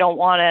 they don't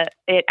want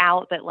it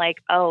out that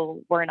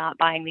we're not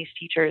buying these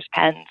teachers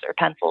pens or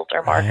pencils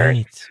or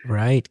markers.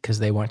 Right, because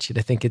they want you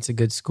to think it's a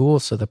good school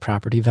so the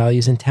property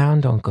values in town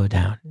don't go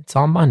down. It's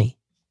all money.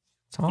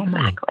 It's all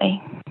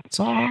exactly. money. It's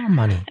all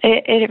money.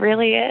 It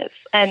really is.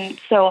 And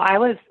so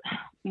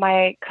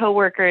my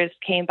coworkers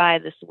came by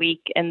this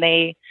week and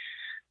they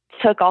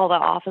took all the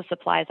office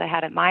supplies I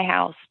had at my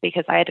house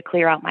because I had to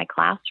clear out my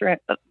classroom.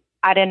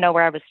 I didn't know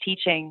where I was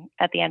teaching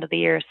at the end of the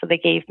year, so they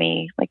gave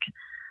me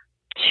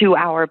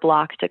 2-hour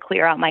block to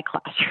clear out my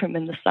classroom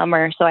in the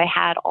summer. So I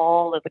had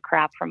all of the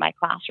crap from my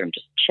classroom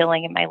just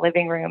chilling in my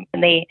living room.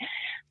 And they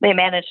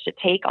managed to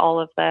take all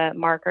of the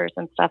markers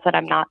and stuff that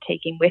I'm not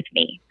taking with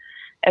me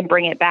and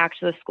bring it back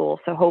to the school.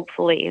 So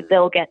hopefully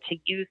they'll get to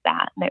use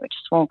that and it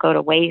just won't go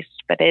to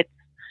waste. But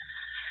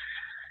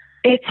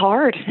it's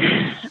hard.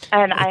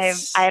 And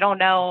I don't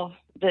know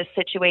the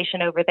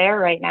situation over there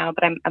right now,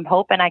 but I'm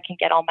hoping I can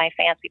get all my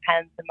fancy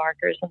pens and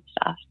markers and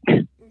stuff.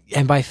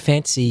 And by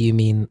fancy, you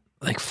mean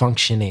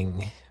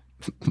functioning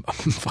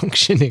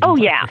oh markers,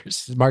 yeah,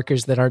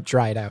 markers that aren't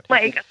dried out.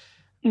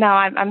 No,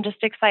 I'm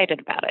just excited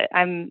about it.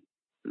 I'm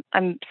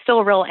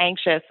still real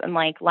anxious, and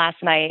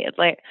last night it's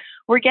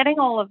we're getting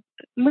all of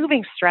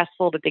moving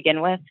stressful to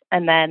begin with,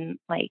 and then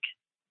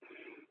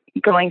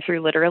going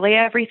through literally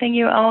everything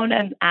you own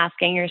and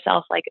asking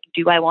yourself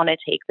do I want to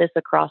take this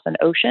across an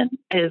ocean?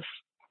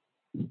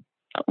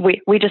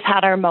 We just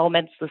had our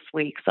moments this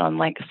week, so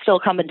I'm still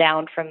coming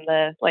down from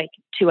the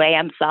 2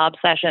 a.m. sob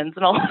sessions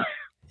and all.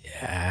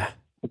 Yeah.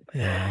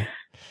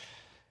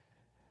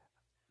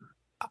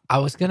 I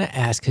was going to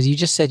ask, because you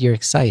just said you're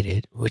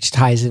excited, which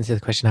ties into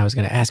the question I was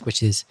going to ask,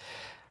 which is,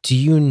 do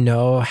you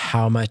know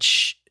how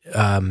much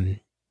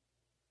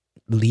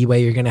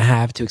leeway you're going to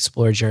have to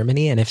explore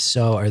Germany? And if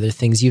so, are there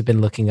things you've been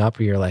looking up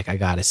where you're like, I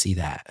got to see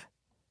that?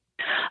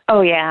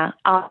 Oh, yeah.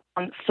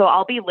 So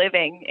I'll be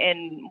living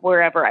in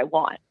wherever I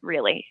want,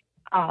 really.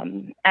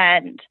 And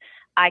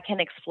I can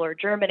explore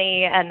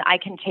Germany and I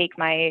can take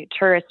my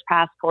tourist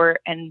passport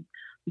and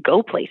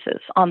go places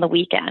on the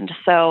weekend.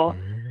 So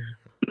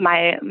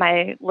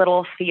my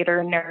little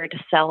theater nerd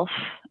self,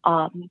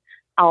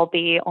 I'll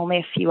be only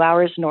a few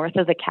hours north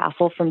of the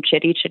castle from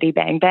Chitty Chitty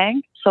Bang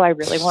Bang. So I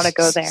really want to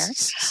go there.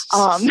 That's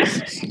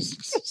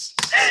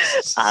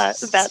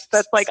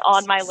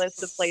on my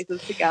list of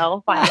places to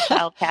go. Find a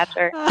child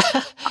catcher.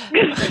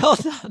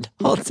 Hold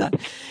on.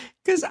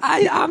 Because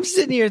I'm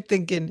sitting here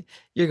thinking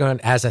you're going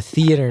as a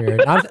theater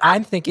nerd.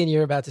 I'm thinking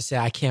you're about to say,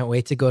 I can't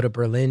wait to go to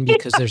Berlin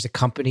because there's a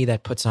company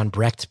that puts on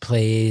Brecht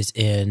plays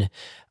in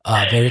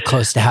very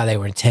close to how they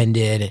were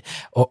intended,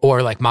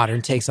 or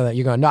modern takes on that.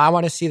 You're going, no, I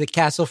want to see the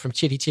castle from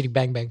Chitty Chitty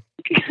Bang Bang.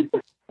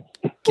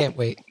 Can't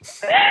wait.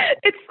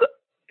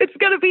 It's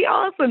going to be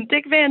awesome.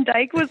 Dick Van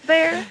Dyke was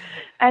there,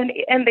 and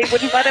they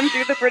wouldn't let him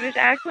do the British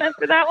accent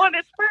for that one.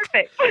 It's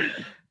perfect.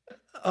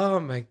 Oh,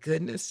 my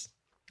goodness.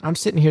 I'm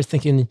sitting here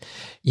thinking,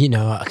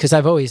 because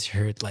I've always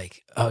heard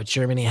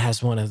Germany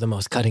has one of the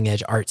most cutting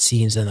edge art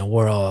scenes in the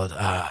world.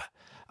 I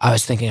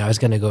was thinking I was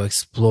going to go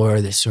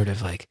explore this sort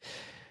of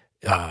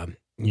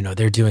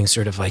they're doing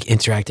sort of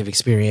interactive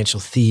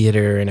experiential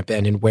theater and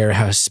abandoned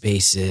warehouse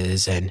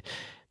spaces. And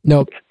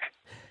nope.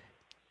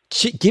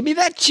 Give me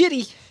that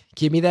chitty.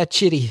 Give me that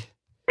chitty.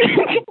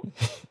 I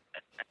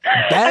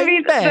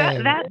mean,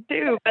 that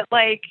too, but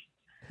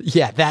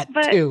yeah, that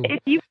too.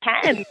 If you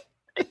can.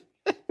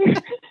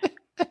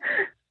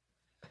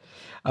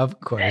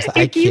 Of course,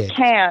 if you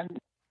can,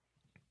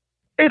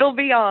 it'll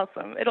be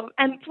awesome.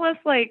 And plus,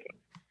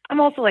 I'm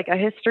also a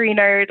history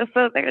nerd,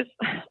 so there's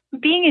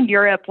being in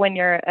Europe when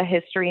you're a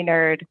history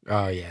nerd.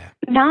 Oh yeah.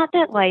 Not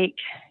that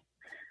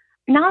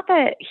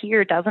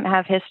here doesn't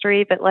have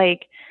history, but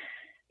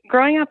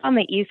growing up on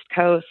the East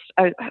Coast,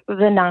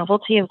 the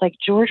novelty of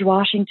George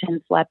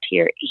Washington slept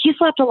here. He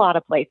slept a lot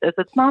of places.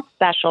 It's not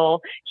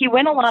special. He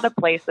went a lot of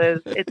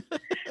places. It's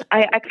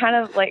I kind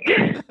of I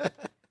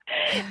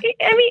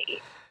mean,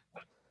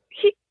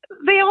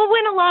 they all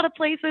went a lot of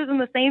places in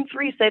the same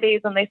 3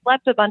 cities, and they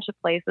slept a bunch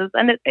of places,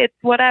 and it's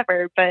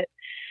whatever. But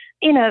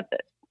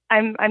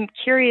I'm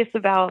curious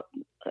about,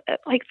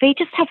 like, they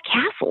just have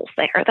castles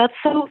there. That's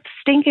so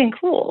stinking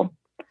cool.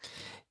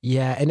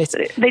 Yeah, and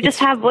they just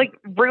have like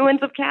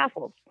ruins of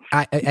castles.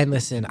 And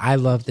listen, I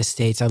love the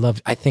States.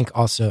 I think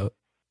also,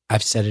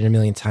 I've said it a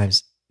million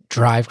times,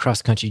 drive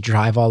cross country,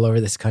 drive all over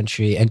this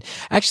country. And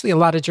actually, a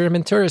lot of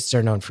German tourists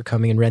are known for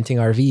coming and renting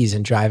RVs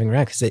and driving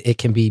around because it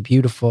can be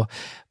beautiful.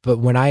 But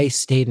when I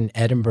stayed in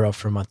Edinburgh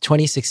for a month,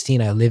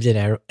 2016, I lived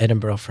in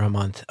Edinburgh for a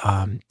month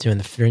doing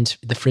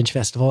the Fringe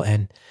Festival.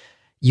 And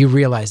you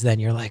realize then,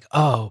 you're like,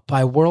 oh,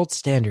 by world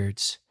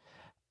standards,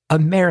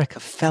 America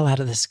fell out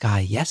of the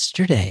sky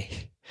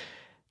yesterday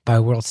by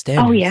world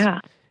standards. Oh, yeah.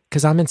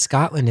 Because I'm in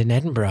Scotland, in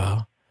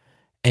Edinburgh,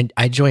 and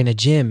I join a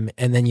gym,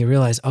 and then you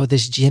realize, oh,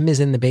 this gym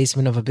is in the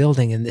basement of a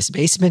building, and this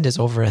basement is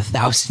over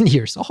 1,000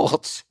 years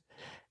old.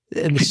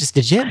 And it's just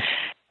a gym.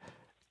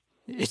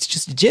 It's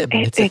just a gym.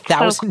 It's a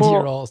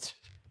 1,000-year-old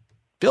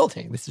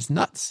building. This is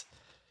nuts.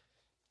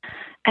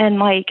 And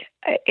like,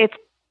 it's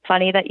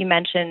funny that you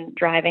mentioned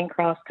driving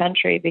cross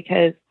country,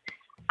 because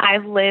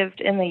I've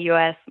lived in the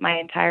U.S. my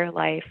entire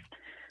life.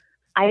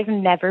 I've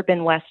never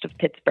been west of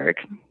Pittsburgh.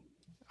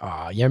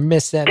 Oh, you're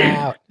missing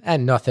out.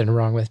 And nothing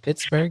wrong with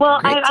Pittsburgh.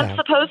 Well, I'm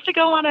supposed to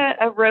go on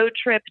a road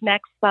trip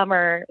next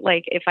summer.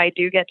 Like, if I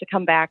do get to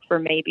come back for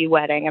maybe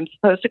wedding, I'm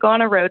supposed to go on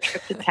a road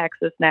trip to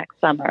Texas next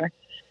summer.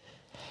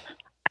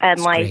 And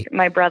That's like, great.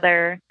 my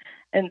brother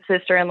and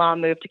sister-in-law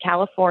moved to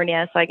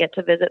California, so I get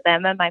to visit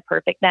them and my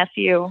perfect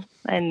nephew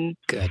and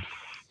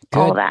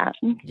all that.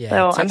 Yeah,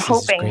 so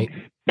Texas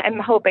I'm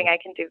hoping I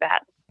can do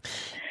that.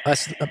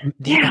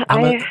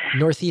 I'm a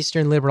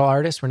Northeastern liberal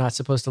artist. We're not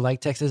supposed to like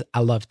Texas.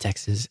 I love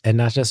Texas, and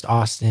not just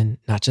Austin,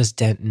 not just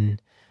Denton,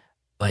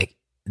 like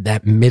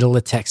that middle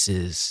of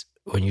Texas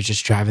when you're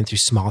just driving through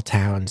small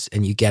towns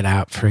and you get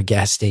out for a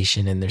gas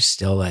station and there's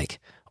still like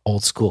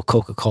old school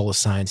Coca-Cola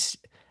signs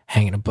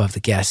hanging above the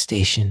gas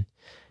station,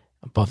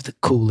 above the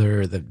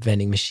cooler or the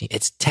vending machine.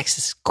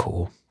 Texas is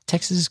cool.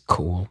 Texas is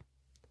cool.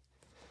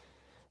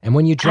 And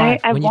when you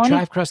drive,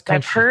 drive cross country,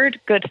 I've heard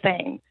good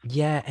things.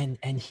 Yeah, and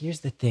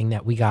here's the thing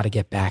that we got to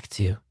get back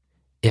to,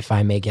 if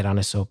I may get on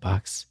a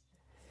soapbox.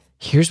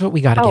 Here's what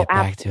we got to get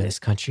back to in this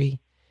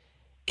country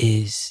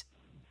is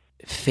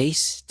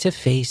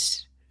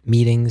face-to-face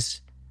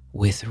meetings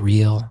with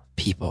real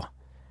people.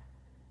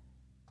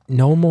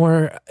 No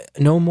more.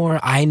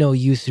 I know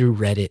you through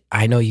Reddit.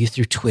 I know you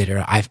through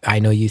Twitter. I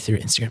know you through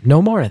Instagram.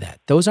 No more of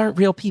that. Those aren't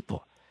real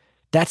people.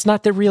 That's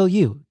not the real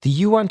you. The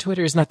you on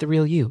Twitter is not the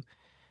real you.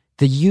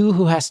 The you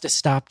who has to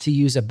stop to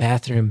use a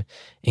bathroom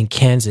in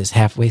Kansas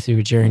halfway through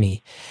a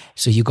journey.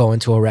 So you go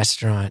into a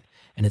restaurant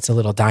and it's a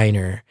little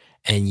diner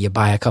and you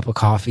buy a cup of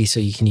coffee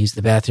so you can use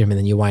the bathroom, and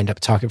then you wind up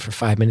talking for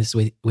 5 minutes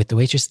with the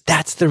waitress.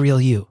 That's the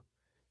real you.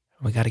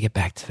 We got to get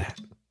back to that.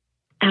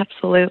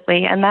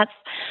 Absolutely. And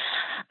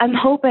I'm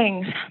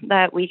hoping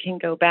that we can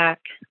go back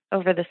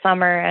over the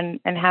summer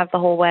and have the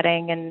whole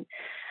wedding,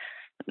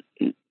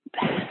 and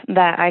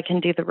that I can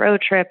do the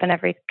road trip and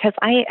everything. Because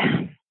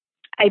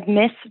I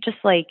miss just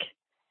like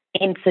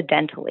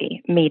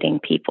incidentally meeting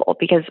people,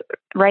 because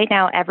right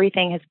now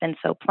everything has been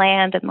so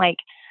planned, and like,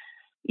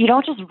 you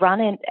don't just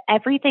run in.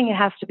 Everything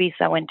has to be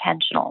so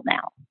intentional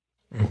now.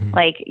 Mm-hmm.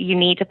 Like, you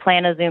need to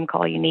plan a Zoom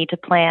call. You need to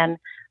plan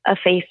a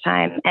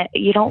FaceTime.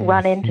 You don't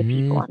run into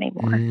people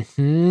anymore.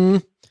 Mm-hmm.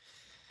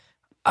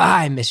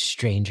 I miss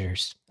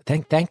strangers.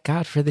 Thank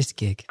God for this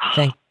gig.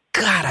 Thank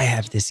God I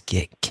have this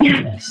gig.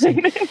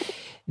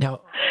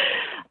 Now,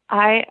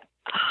 I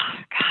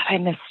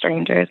miss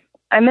strangers.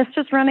 I miss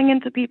just running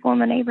into people in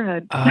the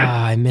neighborhood.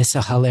 I miss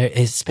a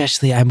hilarious,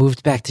 especially I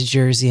moved back to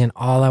Jersey, and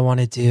all I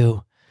want to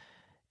do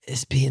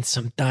is be in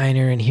some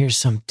diner and hear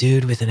some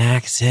dude with an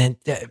accent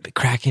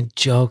cracking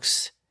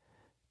jokes.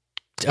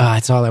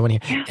 It's all I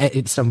want to hear.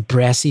 It's some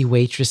brassy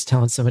waitress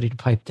telling somebody to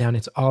pipe down.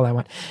 It's all I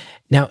want.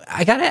 Now,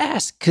 I got to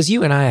ask, because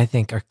you and I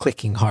think, are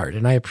clicking hard,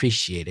 and I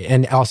appreciate it.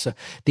 And also,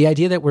 the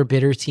idea that we're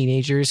bitter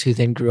teenagers who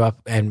then grew up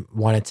and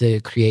wanted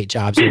to create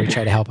jobs where we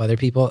try to help other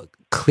people,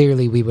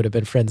 clearly we would have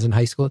been friends in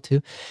high school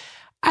too.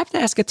 I have to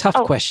ask a tough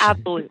question.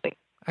 Absolutely.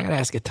 I got to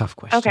ask a tough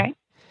question. Okay.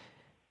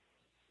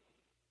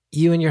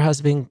 You and your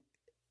husband,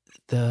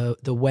 the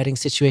wedding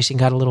situation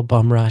got a little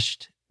bum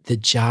rushed. The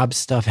job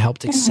stuff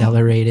helped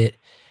accelerate it.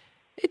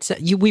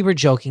 We were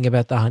joking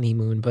about the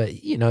honeymoon,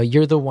 but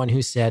you're the one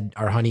who said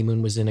our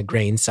honeymoon was in a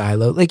grain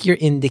silo. Like, you're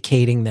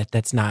indicating that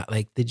that's not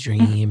like the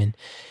dream. And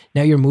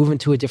now you're moving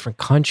to a different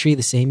country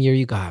the same year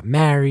you got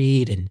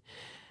married. And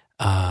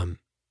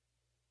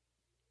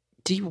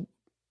do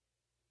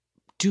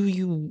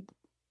you,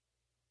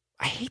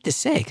 I hate to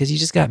say, because you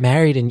just got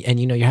married and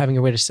you're having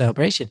your wedding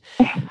celebration.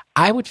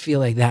 I would feel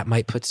like that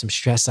might put some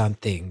stress on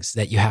things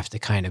that you have to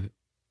kind of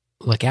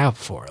look out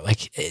for.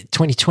 Like,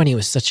 2020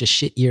 was such a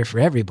shit year for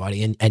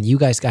everybody, and you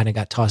guys kind of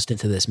got tossed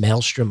into this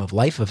maelstrom of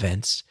life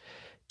events.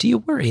 Do you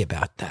worry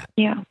about that?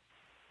 Yeah.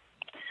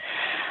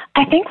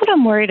 I think what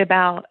I'm worried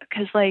about,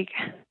 because like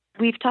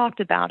we've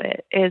talked about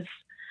it, is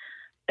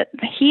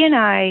he and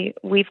I,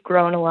 we've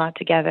grown a lot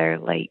together,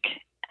 like,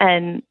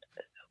 and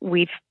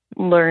we've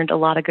learned a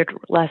lot of good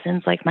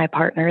lessons, like my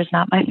partner is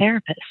not my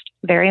therapist.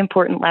 Very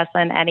important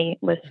lesson. Any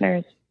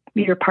listeners,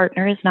 your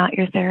partner is not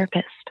your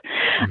therapist.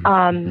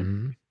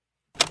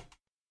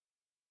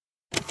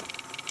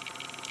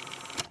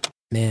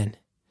 Man,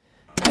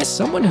 as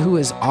someone who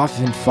has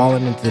often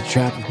fallen into the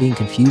trap of being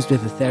confused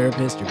with a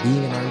therapist or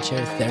being an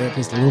armchair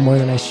therapist a little more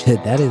than I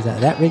should, that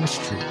rings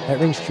true. That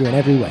rings true in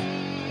every way.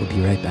 We'll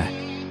be right back.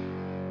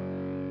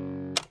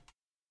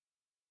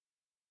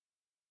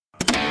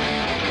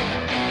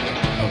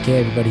 Okay,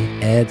 everybody,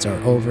 ads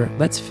are over.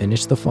 Let's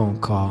finish the phone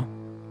call.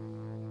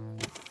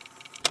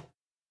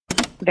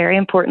 Very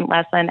important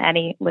lesson.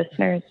 Any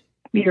listeners,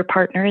 your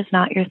partner is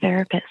not your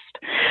therapist.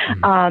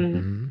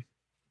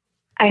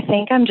 I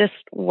think I'm just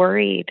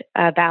worried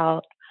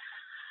about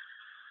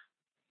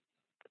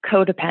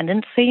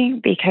codependency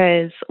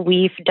because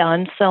we've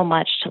done so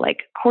much to like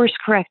course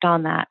correct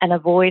on that and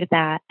avoid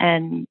that.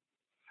 And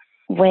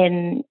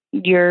when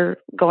you're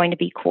going to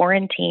be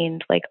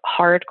quarantined, like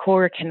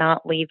hardcore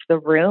cannot leave the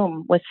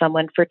room with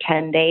someone for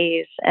 10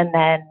 days and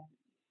then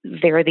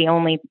they're the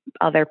only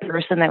other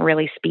person that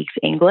really speaks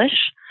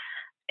English.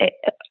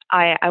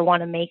 I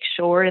want to make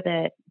sure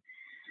that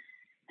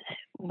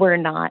we're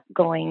not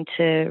going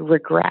to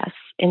regress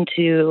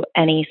into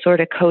any sort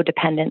of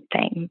codependent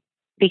thing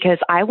because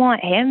I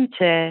want him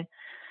to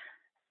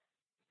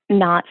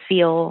not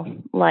feel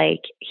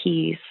like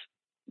he's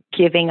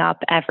giving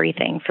up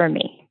everything for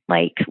me.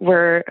 Like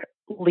we're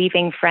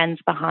leaving friends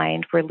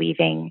behind. We're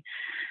leaving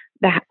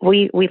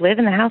we live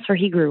in the house where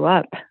he grew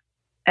up.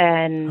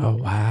 And oh,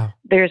 wow.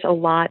 There's a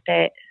lot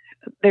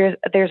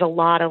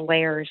of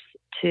layers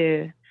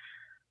to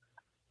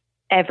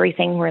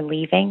everything we're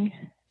leaving.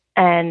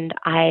 And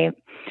I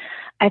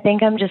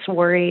think I'm just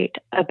worried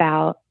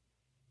about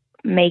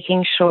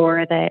making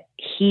sure that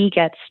he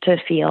gets to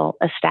feel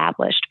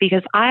established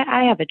because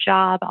I have a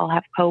job, I'll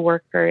have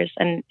coworkers,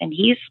 and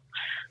he's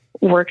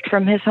worked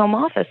from his home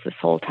office this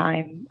whole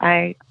time.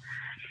 I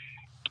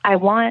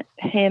want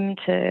him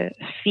to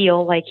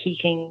feel like he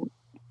can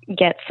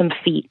get some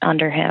feet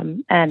under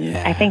him. And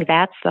yeah. I think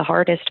that's the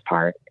hardest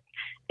part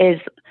is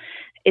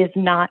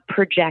not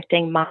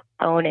projecting my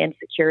own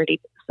insecurities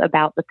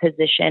about the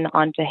position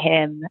onto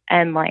him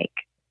and like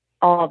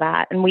all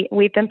that. And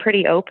we've been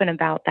pretty open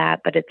about that,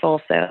 but it's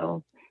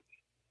also,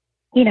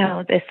 you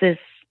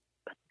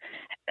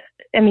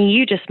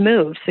just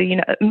moved. So,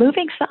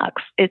 moving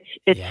sucks. It's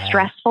yeah.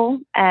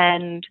 stressful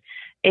and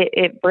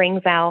it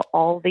brings out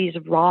all these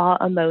raw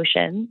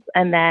emotions.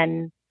 And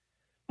then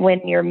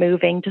when you're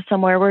moving to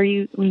somewhere where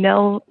you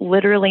know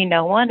literally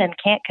no one and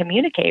can't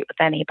communicate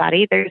with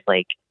anybody, there's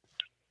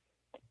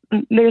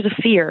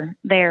a fear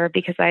there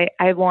because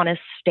I want to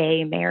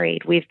stay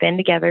married. We've been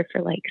together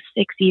for like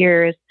 6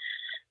 years,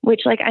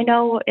 which like I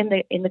know in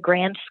the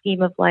grand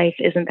scheme of life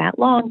isn't that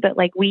long, but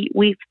like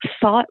we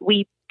thought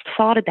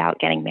about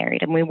getting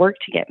married and we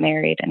worked to get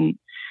married and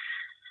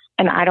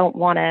I don't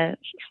want to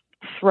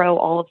throw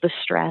all of the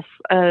stress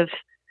of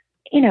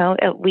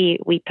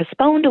we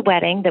postponed a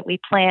wedding that we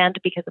planned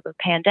because of a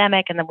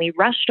pandemic and then we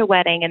rushed a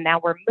wedding and now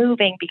we're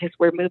moving because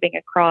we're moving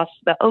across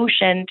the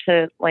ocean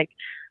to like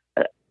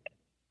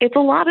it's a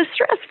lot of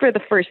stress for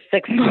the first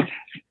 6 months.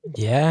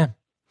 Yeah.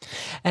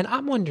 And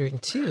I'm wondering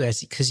too,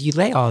 because you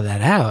lay all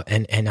that out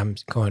and I'm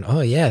going, oh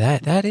yeah,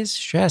 that is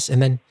stress.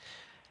 And then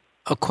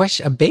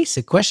a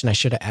basic question I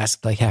should have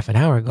asked like half an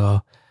hour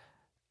ago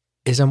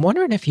is I'm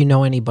wondering if you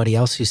know anybody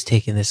else who's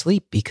taken this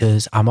leap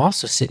because I'm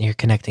also sitting here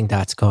connecting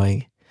dots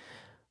going,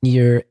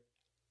 you're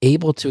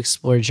able to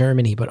explore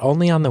Germany, but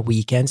only on the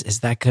weekends. Is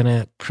that going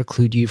to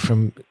preclude you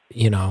from,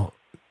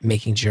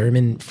 making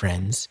German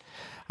friends?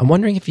 I'm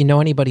wondering if you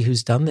know anybody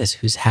who's done this,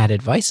 who's had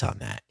advice on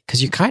that,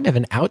 because you're kind of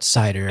an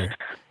outsider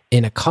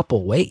in a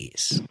couple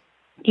ways.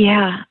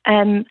 Yeah.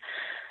 And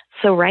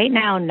so right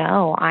now,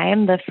 no, I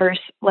am the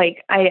first,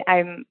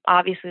 I'm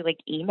obviously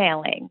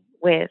emailing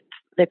with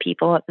the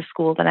people at the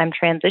school that I'm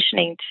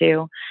transitioning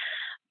to,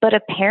 but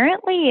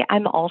apparently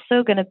I'm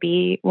also going to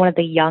be one of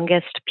the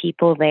youngest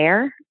people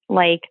there.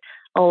 Like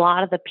a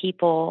lot of the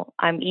people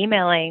I'm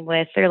emailing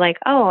with, they're like,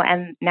 oh,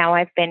 and now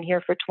I've been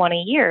here for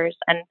 20 years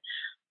and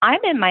I'm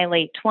in my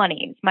late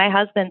 20s. My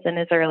husband's in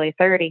his early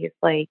 30s.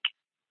 Like,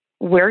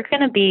 we're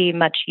going to be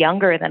much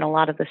younger than a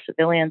lot of the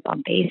civilians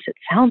on base, it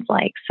sounds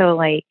like. So,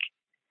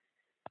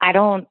 I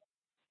don't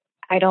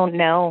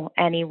know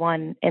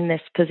anyone in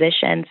this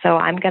position. So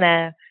I'm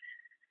going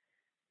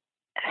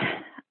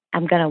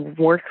to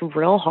work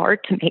real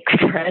hard to make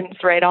friends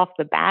right off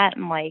the bat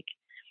and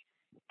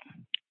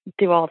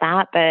do all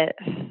that. But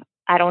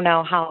I don't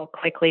know how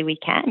quickly we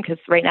can because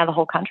right now the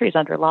whole country's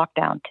under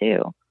lockdown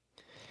too.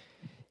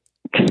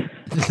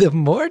 The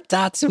more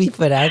dots we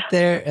put out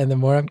there and the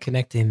more I'm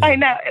connecting them. I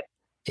know.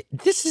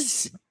 This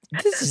is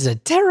a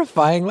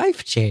terrifying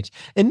life change.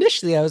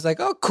 Initially I was like,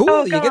 oh cool,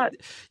 oh,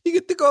 you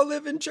get to go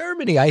live in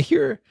Germany. I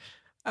hear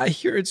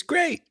it's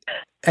great.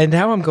 And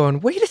now I'm going,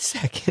 wait a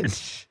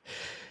second.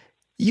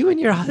 You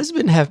and your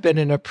husband have been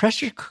in a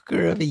pressure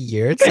cooker of a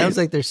year. It sounds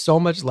like there's so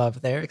much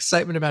love there,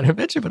 excitement about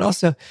adventure, but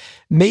also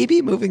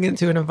maybe moving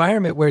into an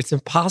environment where it's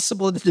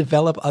impossible to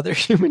develop other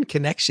human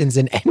connections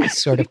in any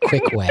sort of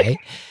quick way.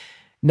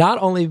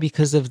 Not only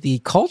because of the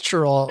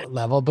cultural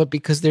level, but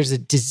because there's a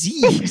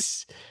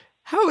disease.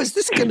 How is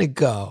this going to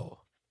go?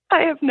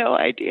 I have no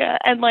idea.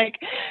 And like,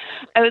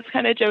 I was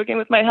kind of joking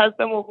with my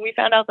husband when we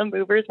found out the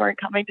movers weren't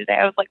coming today.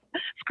 I was like,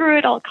 screw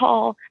it, I'll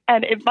call.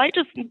 And it might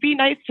just be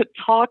nice to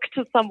talk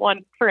to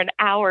someone for an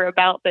hour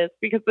about this,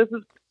 because this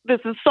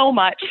is so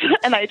much.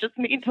 And I just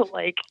need to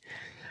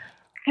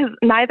because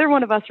neither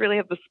one of us really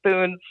have the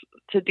spoons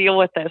to deal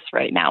with this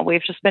right now.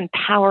 We've just been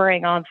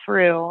powering on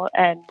through.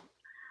 And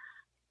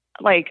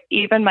like,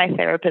 even my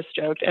therapist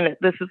joked, and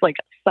this is like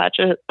such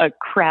a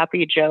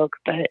crappy joke,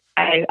 but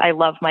I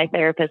love my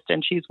therapist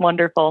and she's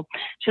wonderful.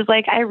 She's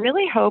like, I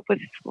really hope with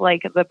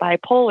like the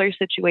bipolar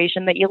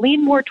situation that you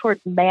lean more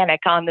towards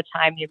manic on the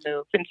time you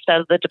move instead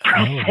of the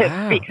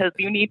depressive, because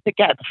you need to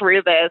get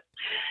through this.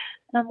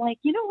 And I'm like,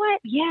 you know what?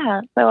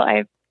 Yeah. So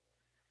I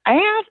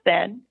have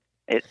been.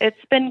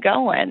 It's been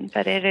going,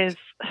 but it is.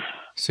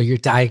 So you're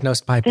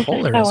diagnosed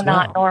bipolar as well. So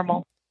not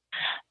normal.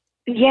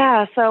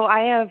 Yeah, so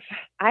I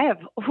have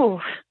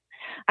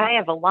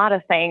a lot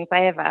of things. I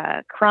have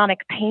a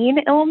chronic pain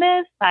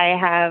illness. I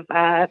have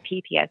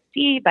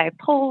PTSD,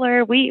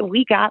 bipolar.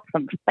 We got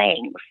some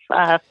things.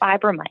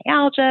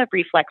 Fibromyalgia,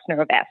 reflex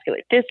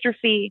neurovascular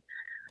dystrophy.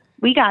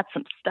 We got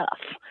some stuff.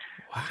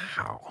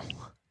 Wow.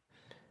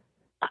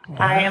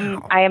 I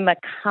am a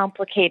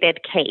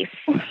complicated case.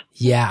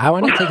 Yeah, I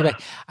want to take it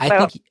back.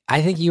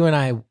 I think you and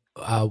I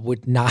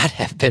would not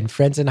have been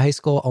friends in high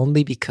school,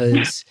 only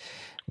because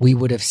we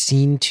would have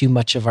seen too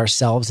much of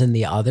ourselves in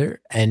the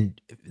other,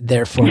 and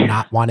therefore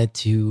not wanted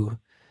to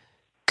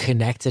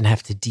connect and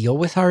have to deal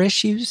with our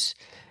issues.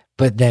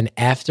 But then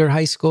after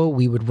high school,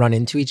 we would run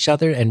into each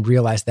other and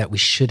realize that we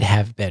should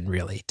have been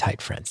really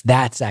tight friends.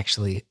 That's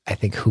actually, I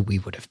think, who we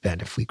would have been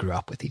if we grew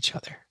up with each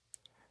other.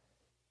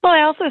 Well,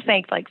 I also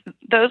think like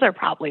those are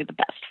probably the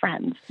best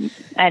friends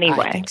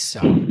anyway. I think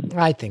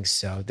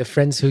so. The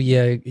friends who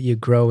you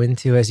grow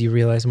into as you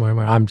realize more and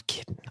more. I'm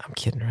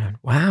kidding around.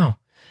 Wow.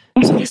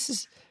 So this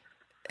is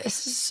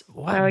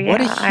wow,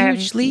 what a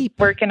huge leap.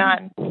 I'm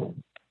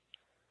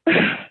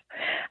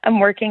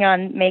working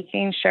on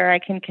making sure I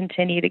can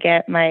continue to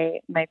get my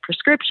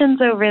prescriptions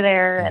over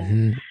there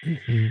and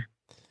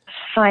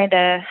find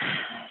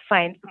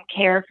some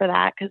care for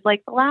that, because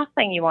like the last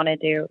thing you want to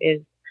do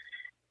is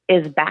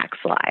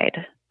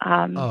backslide.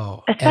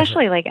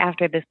 Especially like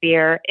after this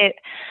year,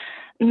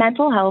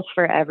 mental health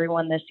for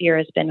everyone this year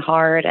has been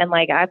hard, and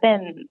like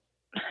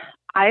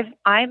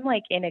I'm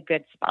like in a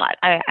good spot.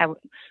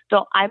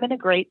 I'm in a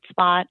great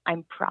spot.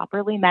 I'm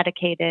properly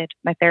medicated.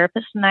 My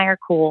therapist and I are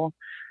cool.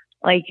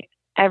 Like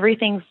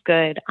everything's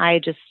good.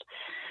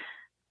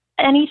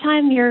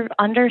 Anytime you're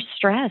under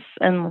stress,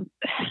 and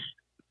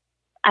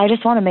I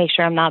just want to make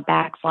sure I'm not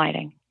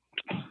backsliding.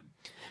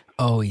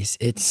 Always.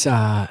 It's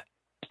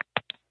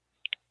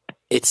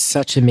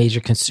such a major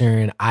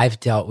concern. I've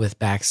dealt with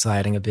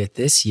backsliding a bit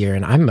this year,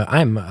 and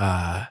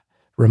I'm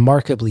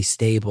remarkably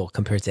stable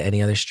compared to any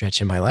other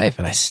stretch in my life.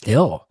 And I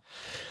still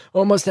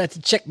almost had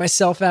to check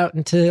myself out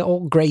into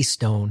old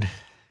Greystone.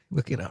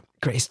 Look it up.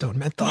 Greystone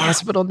Mental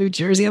Hospital, New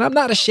Jersey. And I'm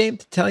not ashamed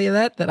to tell you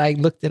that I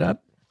looked it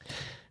up.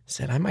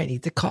 Said I might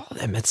need to call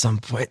them at some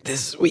point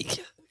this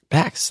week.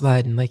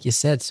 Backsliding, like you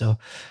said. So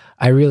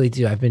I really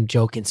do. I've been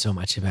joking so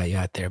much about you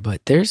out there,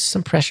 but there's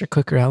some pressure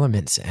cooker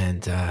elements.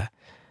 And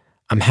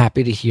I'm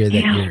happy to hear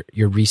that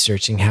you're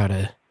researching how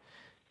to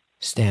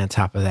stay on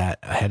top of that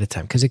ahead of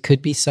time, because it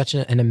could be such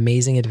an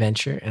amazing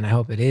adventure, and I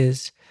hope it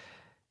is.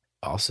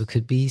 Also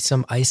could be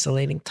some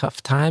isolating,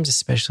 tough times,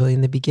 especially in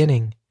the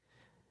beginning.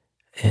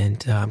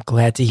 And I'm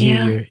glad to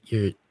hear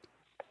you're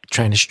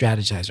trying to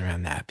strategize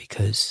around that,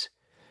 because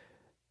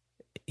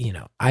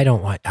I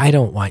don't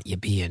want you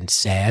being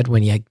sad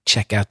when you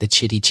check out the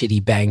Chitty Chitty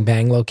Bang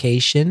Bang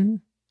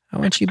location. I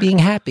want you being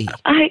happy.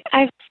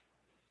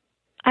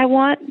 I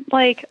want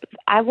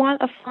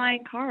a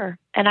flying car,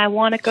 and I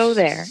want to go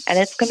there, and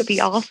it's going to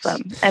be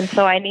awesome. And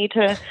so I need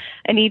to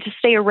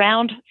stay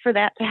around for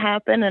that to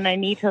happen, and I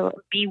need to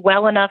be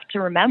well enough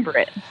to remember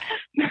it.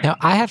 Now,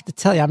 I have to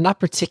tell you, I'm not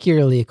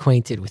particularly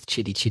acquainted with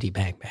Chitty Chitty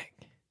Bang Bang.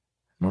 I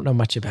don't know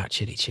much about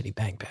Chitty Chitty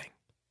Bang Bang.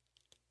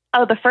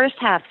 Oh, the first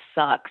half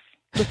sucks.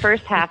 The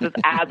first half is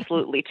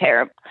absolutely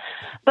terrible.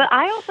 But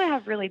I also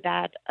have really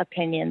bad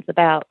opinions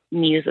about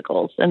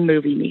musicals and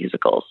movie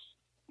musicals.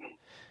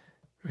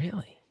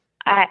 Really?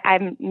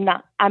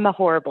 I'm a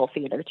horrible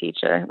theater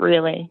teacher,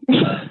 really.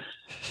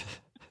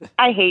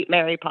 I hate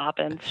Mary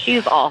Poppins.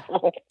 She's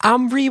awful.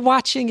 I'm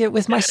rewatching it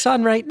with my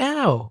son right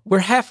now. We're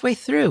halfway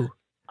through.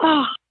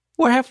 Oh.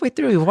 We're halfway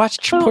through. We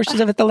watched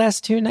portions of it the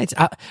last 2 nights.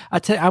 I'll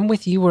tell you, I'm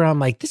with you where I'm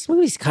like, this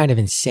movie's kind of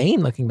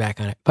insane looking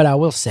back on it. But I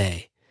will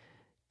say,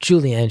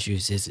 Julie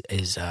Andrews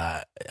is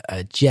a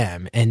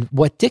gem. And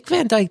what Dick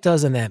Van Dyke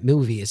does in that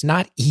movie is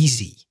not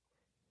easy.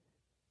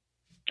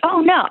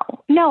 Oh, no.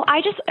 No,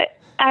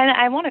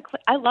 I want to.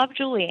 I love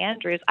Julie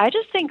Andrews. I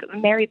just think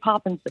Mary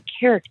Poppins, the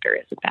character,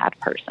 is a bad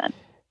person.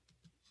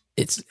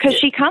 Because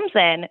she comes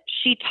in,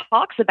 she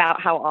talks about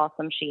how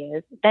awesome she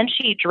is, then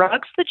she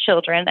drugs the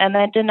children, and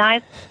then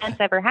denies events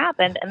ever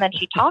happened, and then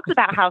she talks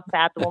about how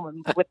sad the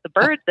woman with the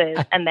birds is,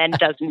 and then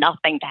does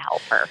nothing to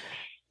help her.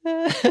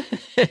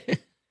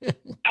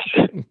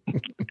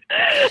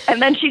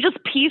 And then she just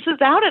pieces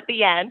out at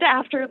the end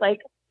after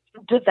like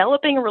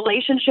developing a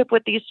relationship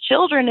with these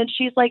children, and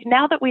she's like,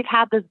 now that we've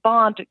had this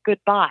bond,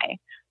 goodbye.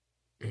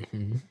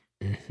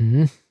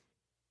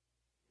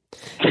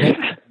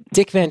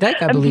 Dick Van Dyke,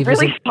 I believe, I'm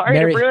really sorry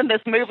to ruin this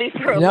movie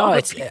for a lot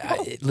of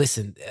people.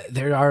 Listen,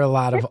 there's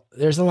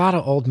a lot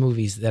of old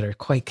movies that are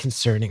quite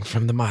concerning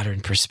from the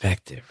modern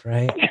perspective,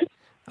 right?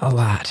 A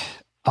lot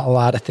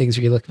of things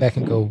where you look back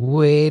and go,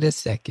 wait a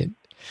second,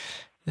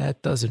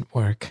 that doesn't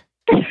work.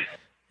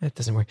 That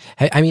doesn't work.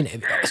 I mean,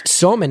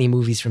 so many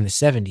movies from the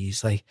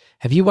 70s. Like,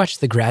 have you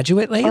watched The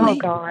Graduate lately? Oh,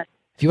 God.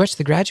 Have you watched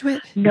The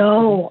Graduate?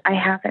 No, I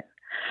haven't.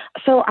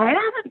 So I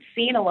haven't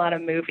seen a lot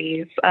of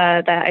movies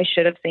that I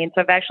should have seen.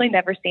 So I've actually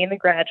never seen The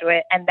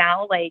Graduate. And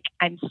now, like,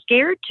 I'm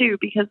scared too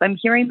because I'm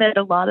hearing that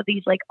a lot of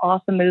these, like,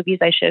 awesome movies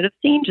I should have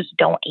seen just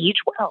don't age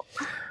well.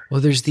 Well,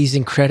 there's these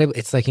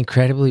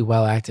incredibly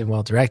well acted and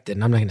well directed.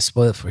 And I'm not going to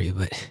spoil it for you,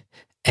 but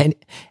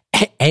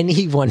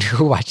anyone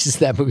who watches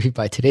that movie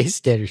by today's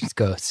standards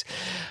goes,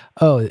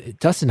 oh,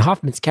 Dustin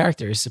Hoffman's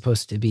character is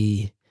supposed to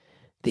be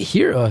the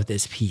hero of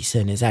this piece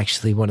and is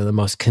actually one of the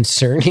most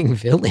concerning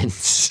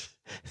villains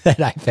that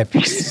I've ever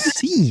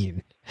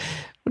seen.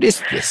 What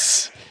is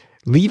this?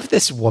 Leave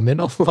this woman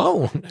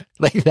alone.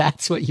 Like,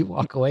 that's what you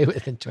walk away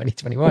with in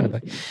 2021. I'm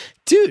like,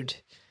 dude,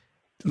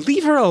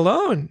 leave her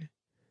alone.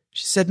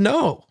 She said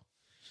no.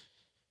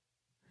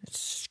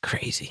 It's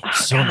crazy. Oh,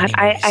 so God. many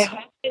I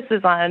hope this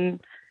is on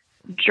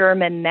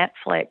German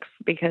Netflix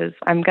because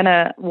I'm going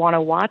to want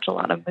to watch a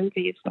lot of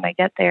movies when I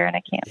get there and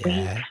I can't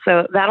leave.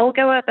 So that'll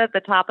go up at the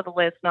top of the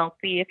list and I'll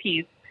see if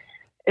he's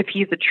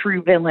a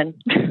true villain.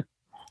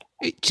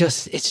 It's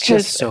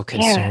just so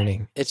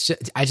concerning. Yeah.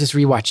 I just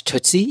rewatched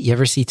Tootsie. You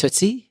ever see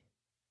Tootsie?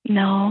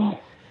 No.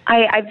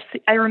 I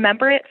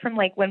remember it from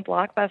like when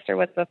Blockbuster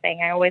was the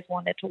thing. I always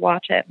wanted to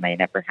watch it and I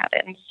never had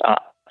it in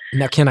stock.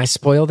 Now, can I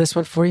spoil this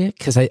one for you?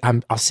 Because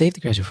I'll save The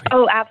Graduate for you.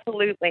 Oh,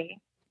 absolutely.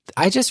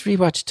 I just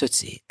rewatched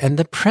Tootsie, and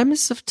the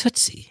premise of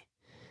Tootsie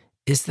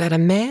is that a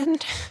man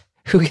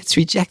who gets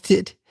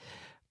rejected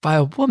by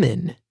a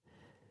woman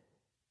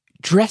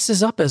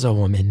dresses up as a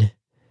woman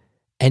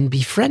and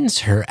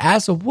befriends her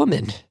as a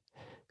woman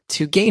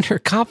to gain her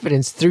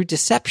confidence through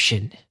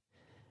deception.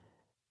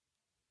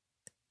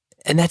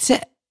 And that's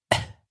it.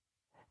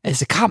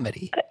 It's a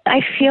comedy. I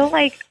feel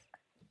like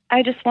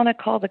I just want to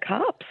call the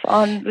cops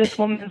on this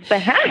woman's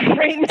behalf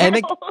right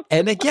now.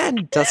 And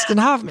again, Dustin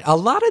Hoffman. A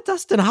lot of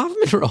Dustin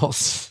Hoffman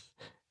roles.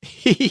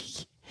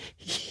 He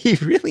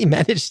really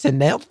managed to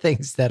nail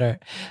things that are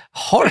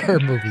horror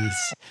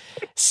movies.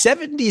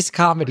 70s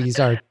comedies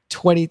are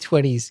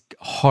 2020's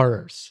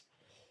horrors.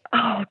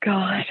 Oh,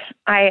 God.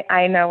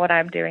 I know what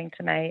I'm doing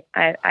tonight.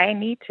 I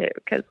need to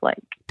because, like...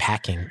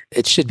 Packing.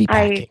 It should be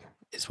packing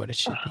is what it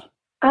should be.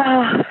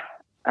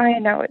 I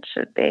know it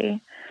should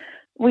be.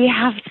 We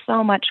have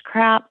so much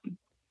crap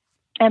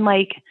and,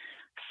 like,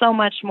 so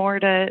much more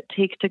to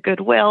take to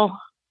Goodwill.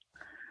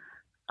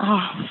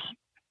 Oh,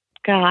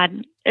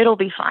 God. It'll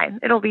be fine.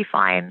 It'll be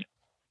fine.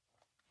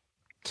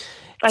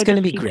 It's going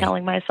to be great.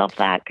 Telling myself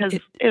that because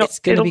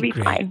it'll be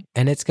fine.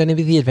 And it's going to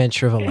be the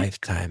adventure of a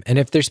lifetime. And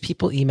if there's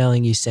people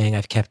emailing you saying,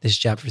 I've kept this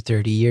job for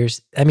 30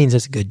 years, that means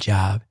it's a good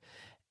job.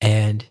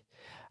 And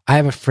I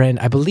have a friend,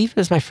 I believe it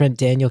was my friend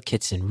Daniel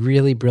Kitson,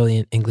 really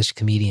brilliant English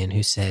comedian,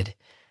 who said,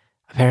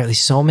 apparently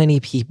so many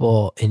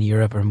people in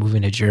Europe are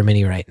moving to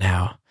Germany right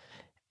now.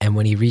 And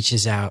when he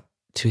reaches out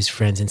to his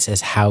friends and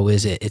says, how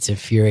is it? It's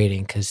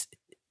infuriating because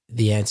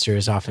the answer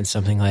is often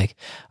something like,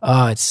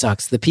 oh, it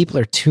sucks. The people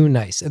are too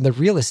nice and the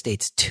real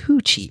estate's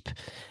too cheap.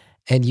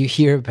 And you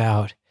hear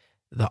about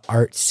the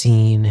art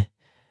scene.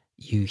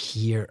 You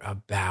hear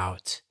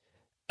about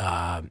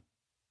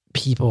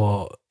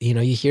people,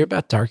 you hear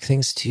about dark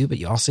things too, but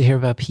you also hear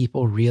about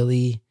people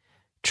really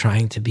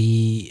trying to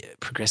be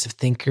progressive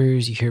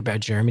thinkers. You hear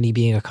about Germany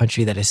being a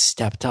country that has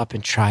stepped up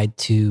and tried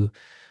to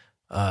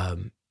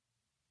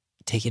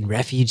take in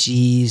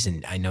refugees.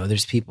 And I know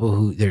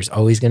there's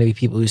always going to be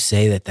people who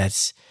say that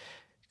that's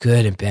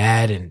good and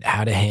bad and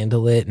how to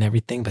handle it and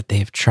everything, but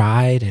they've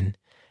tried, and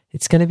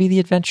it's going to be the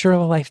adventure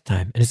of a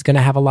lifetime. And it's going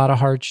to have a lot of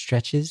hard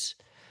stretches,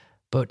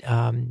 but,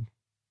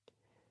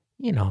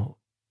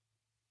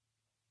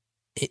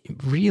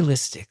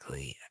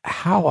 realistically,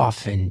 how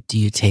often do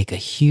you take a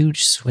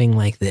huge swing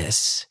like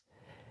this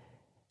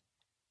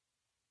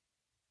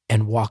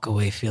and walk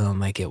away feeling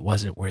like it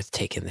wasn't worth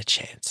taking the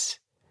chance?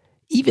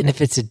 Even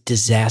if it's a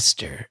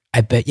disaster,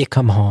 I bet you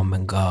come home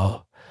and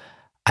go,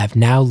 I've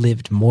now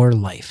lived more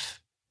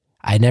life.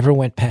 I never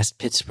went past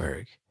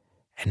Pittsburgh,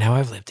 and now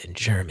I've lived in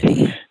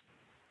Germany.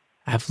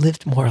 I've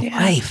lived more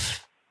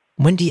life.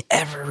 When do you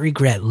ever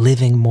regret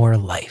living more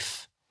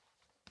life?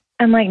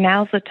 And like,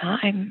 now's the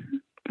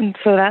time. And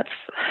so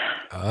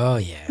Oh,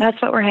 yeah. that's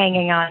what we're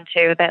hanging on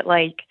to, that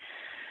like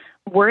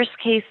worst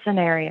case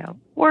scenario,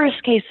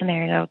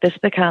 this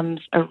becomes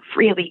a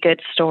really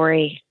good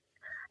story.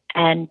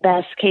 And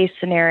best case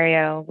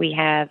scenario, we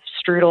have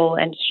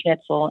strudel and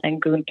schnitzel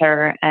and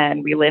Gunther,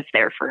 and we live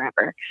there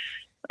forever.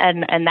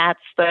 And that's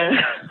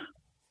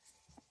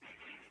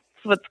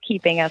what's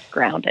keeping us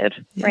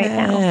grounded right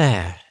now.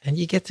 Yeah. And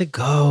you get to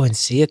go and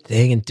see a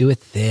thing and do a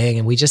thing.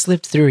 And we just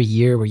lived through a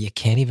year where you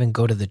can't even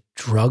go to the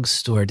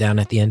drugstore down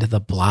at the end of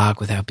the block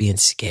without being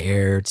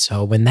scared.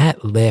 So when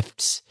that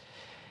lifts,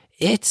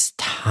 it's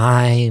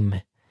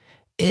time.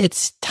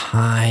 It's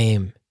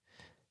time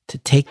to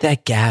take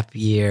that gap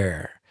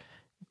year,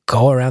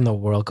 go around the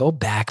world, go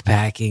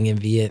backpacking in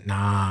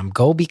Vietnam,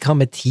 go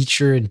become a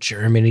teacher in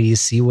Germany to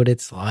see what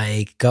it's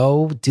like,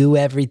 go do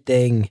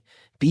everything.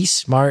 Be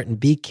smart and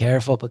be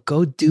careful, but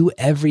go do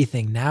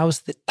everything.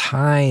 Now's the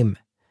time.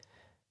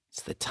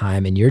 It's the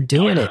time, and you're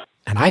doing it.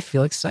 And I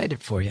feel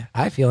excited for you.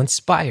 I feel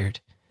inspired.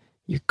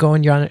 You're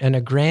on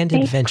a grand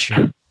adventure.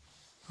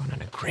 Going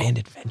on a grand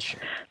adventure.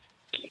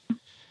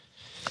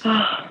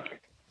 I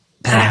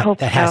hope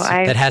so.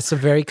 That has some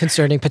very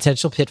concerning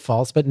potential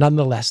pitfalls, but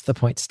nonetheless, the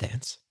point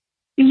stands.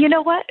 You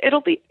know what?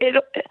 It'll be fine.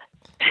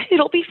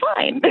 It'll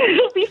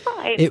be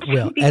fine. It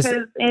will. Because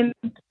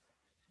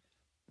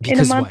in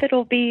a month, what?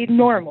 it'll be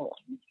normal.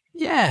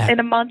 Yeah.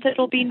 In a month,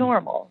 it'll be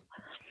normal.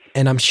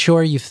 And I'm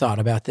sure you've thought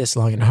about this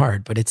long and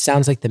hard, but it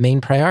sounds like the main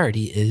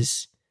priority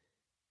is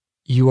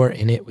you are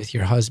in it with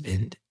your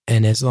husband.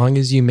 And as long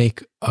as you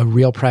make a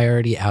real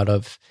priority out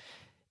of,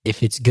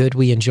 if it's good,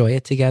 we enjoy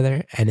it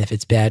together. And if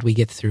it's bad, we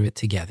get through it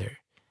together.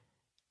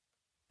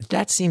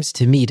 That seems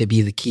to me to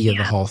be the key of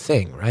the whole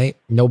thing, right?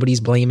 Nobody's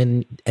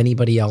blaming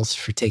anybody else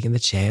for taking the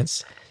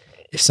chance.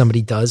 If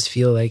somebody does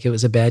feel like it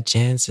was a bad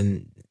chance,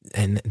 and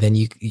then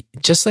you,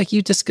 just like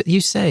you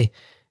say,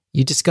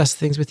 you discuss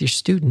things with your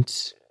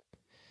students.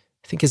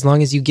 I think as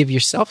long as you give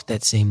yourself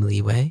that same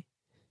leeway,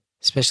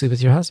 especially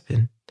with your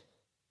husband,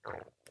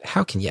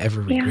 how can you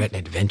ever regret an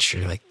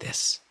adventure like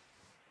this?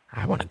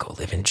 I want to go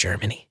live in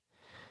Germany.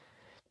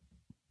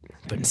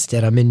 But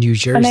instead I'm in New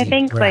Jersey, and I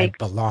think, where I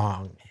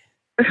belong.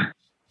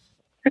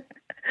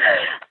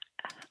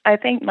 I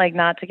think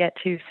not to get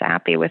too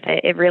sappy with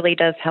it. It really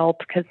does help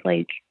because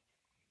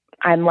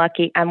I'm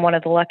lucky. I'm one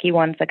of the lucky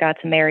ones that got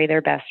to marry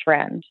their best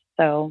friend.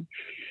 So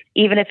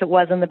even if it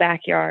was in the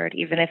backyard,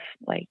 even if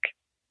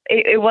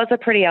it was a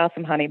pretty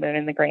awesome honeymoon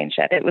in the grain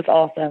shed. It was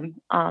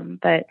awesome.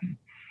 But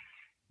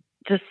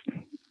just,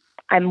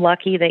 I'm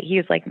lucky that he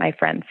was my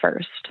friend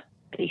first,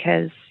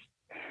 because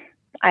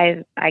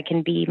I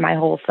can be my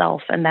whole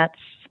self, and that's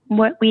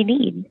what we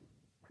need.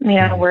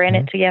 We're in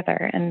it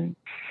together, and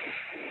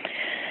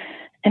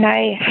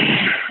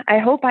I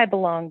hope I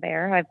belong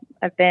there.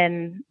 I've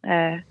been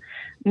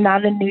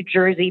not a New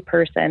Jersey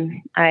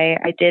person.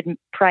 I did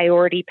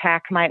priority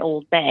pack my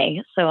Old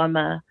Bay, so I'm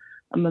a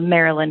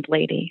Maryland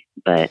lady.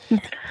 But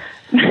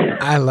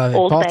I love it.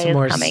 Old Bay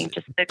is coming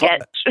just to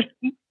get.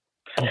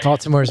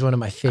 Baltimore is one of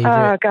my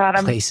favorite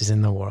places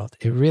in the world.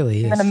 It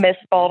really is. I'm gonna miss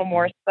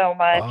Baltimore so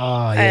much.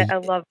 Oh, yeah. I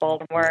love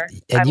Baltimore.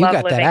 And I you love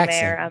got living that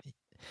accent. there.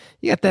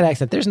 You got that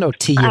accent. There's no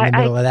T in the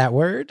middle of that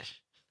word.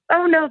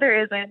 Oh no,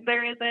 there isn't.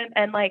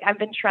 And I've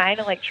been trying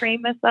to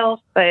train myself,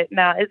 but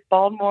no, it's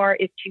Baltimore,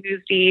 it's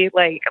Tuesday,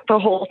 the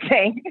whole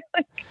thing.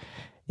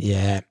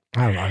 Yeah,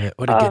 I love it.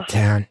 What a good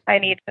town. I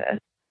need to.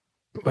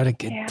 What a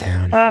good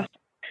town.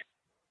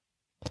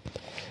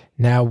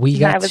 Now we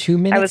got 2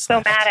 minutes. I was so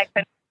left. mad I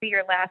couldn't see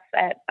your last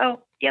set. Oh,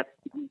 yep.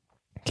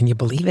 Can you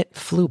believe it?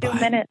 Flew by. 2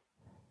 minutes.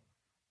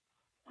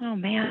 Oh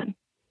man,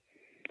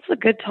 it's a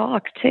good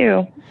talk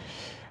too.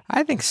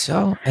 I think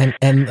so.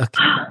 And look,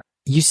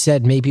 you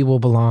said maybe we'll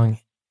belong,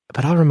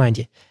 but I'll remind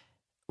you,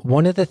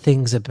 one of the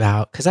things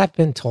about, because I've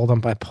been told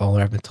I'm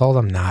bipolar, I've been told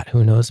I'm not,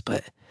 who knows,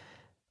 but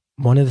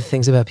one of the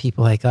things about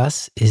people like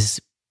us is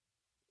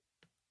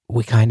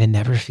we kind of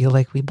never feel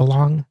like we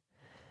belong.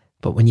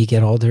 But when you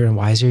get older and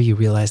wiser, you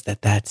realize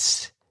that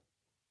that's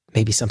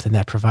maybe something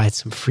that provides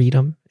some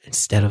freedom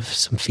instead of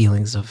some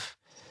feelings of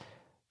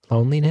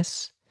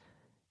loneliness.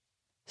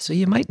 So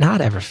you might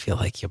not ever feel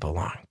like you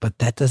belong, but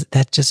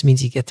that just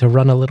means you get to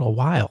run a little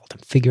wild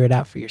and figure it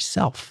out for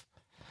yourself.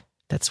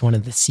 That's one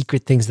of the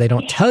secret things they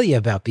don't tell you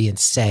about being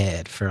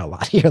sad for a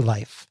lot of your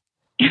life.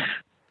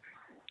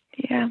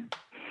 Yeah.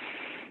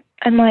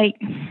 And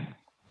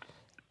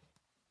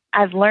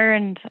I've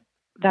learned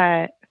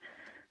that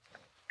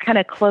kind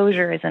of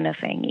closure isn't a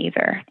thing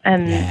either.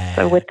 And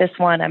so with this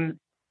one,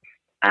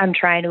 I'm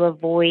trying to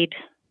avoid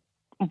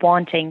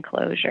wanting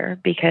closure,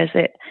 because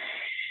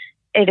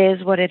it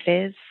is what it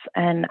is.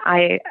 And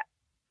I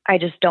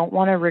just don't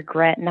want to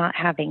regret not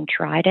having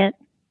tried it.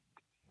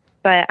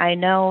 But I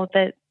know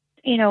that,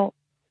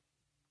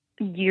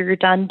 you're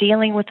done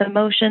dealing with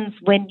emotions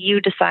when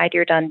you decide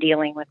you're done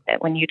dealing with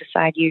it, when you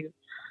decide you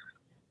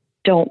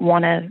don't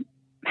want to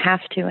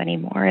have to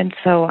anymore. And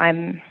so I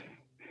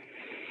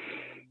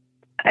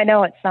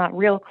know it's not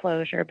real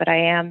closure, but I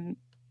am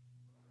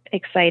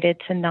excited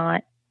to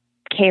not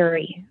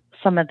carry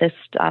some of this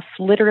stuff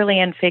literally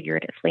and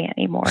figuratively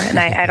anymore. And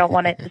I don't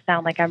want it to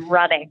sound like I'm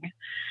running,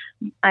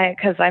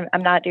 because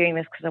I'm not doing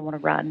this because I want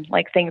to run.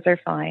 Like, things are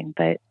fine,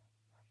 but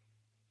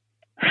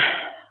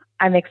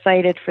I'm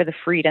excited for the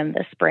freedom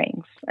this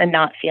brings and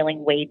not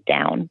feeling weighed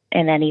down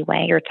in any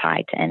way or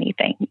tied to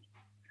anything.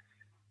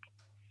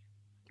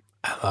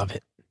 I love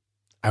it.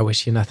 I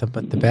wish you nothing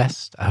but the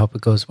best. I hope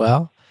it goes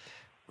well.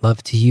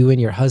 Love to you and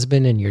your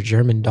husband and your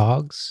German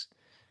dogs.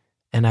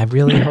 And I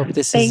really hope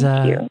this is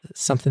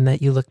something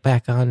that you look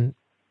back on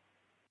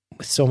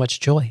with so much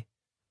joy.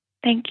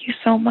 Thank you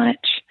so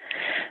much.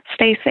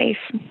 Stay safe.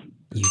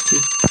 You too.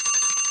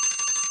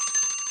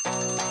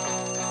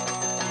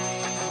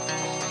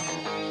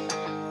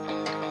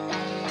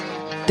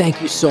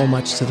 Thank you so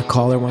much to the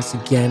caller once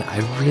again.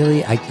 I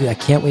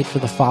can't wait for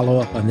the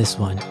follow-up on this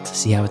one to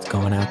see how it's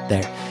going out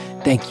there.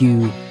 Thank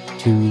you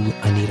to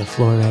Anita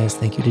Flores.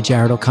 Thank you to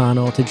Jared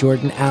O'Connell, to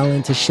Jordan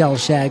Allen, to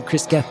Shellshag,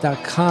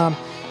 chrisgeth.com.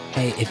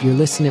 Hey, if you're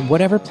listening,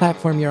 whatever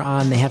platform you're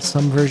on, they have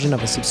some version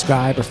of a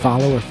subscribe or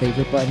follow or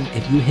favorite button.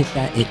 If you hit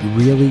that, it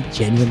really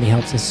genuinely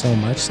helps us so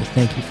much. So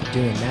thank you for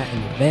doing that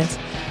in advance.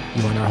 If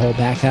you want our whole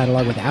back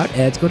catalog without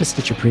ads, go to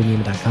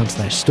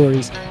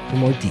stitcherpremium.com/stories for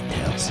more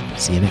details.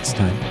 See you next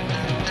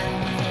time.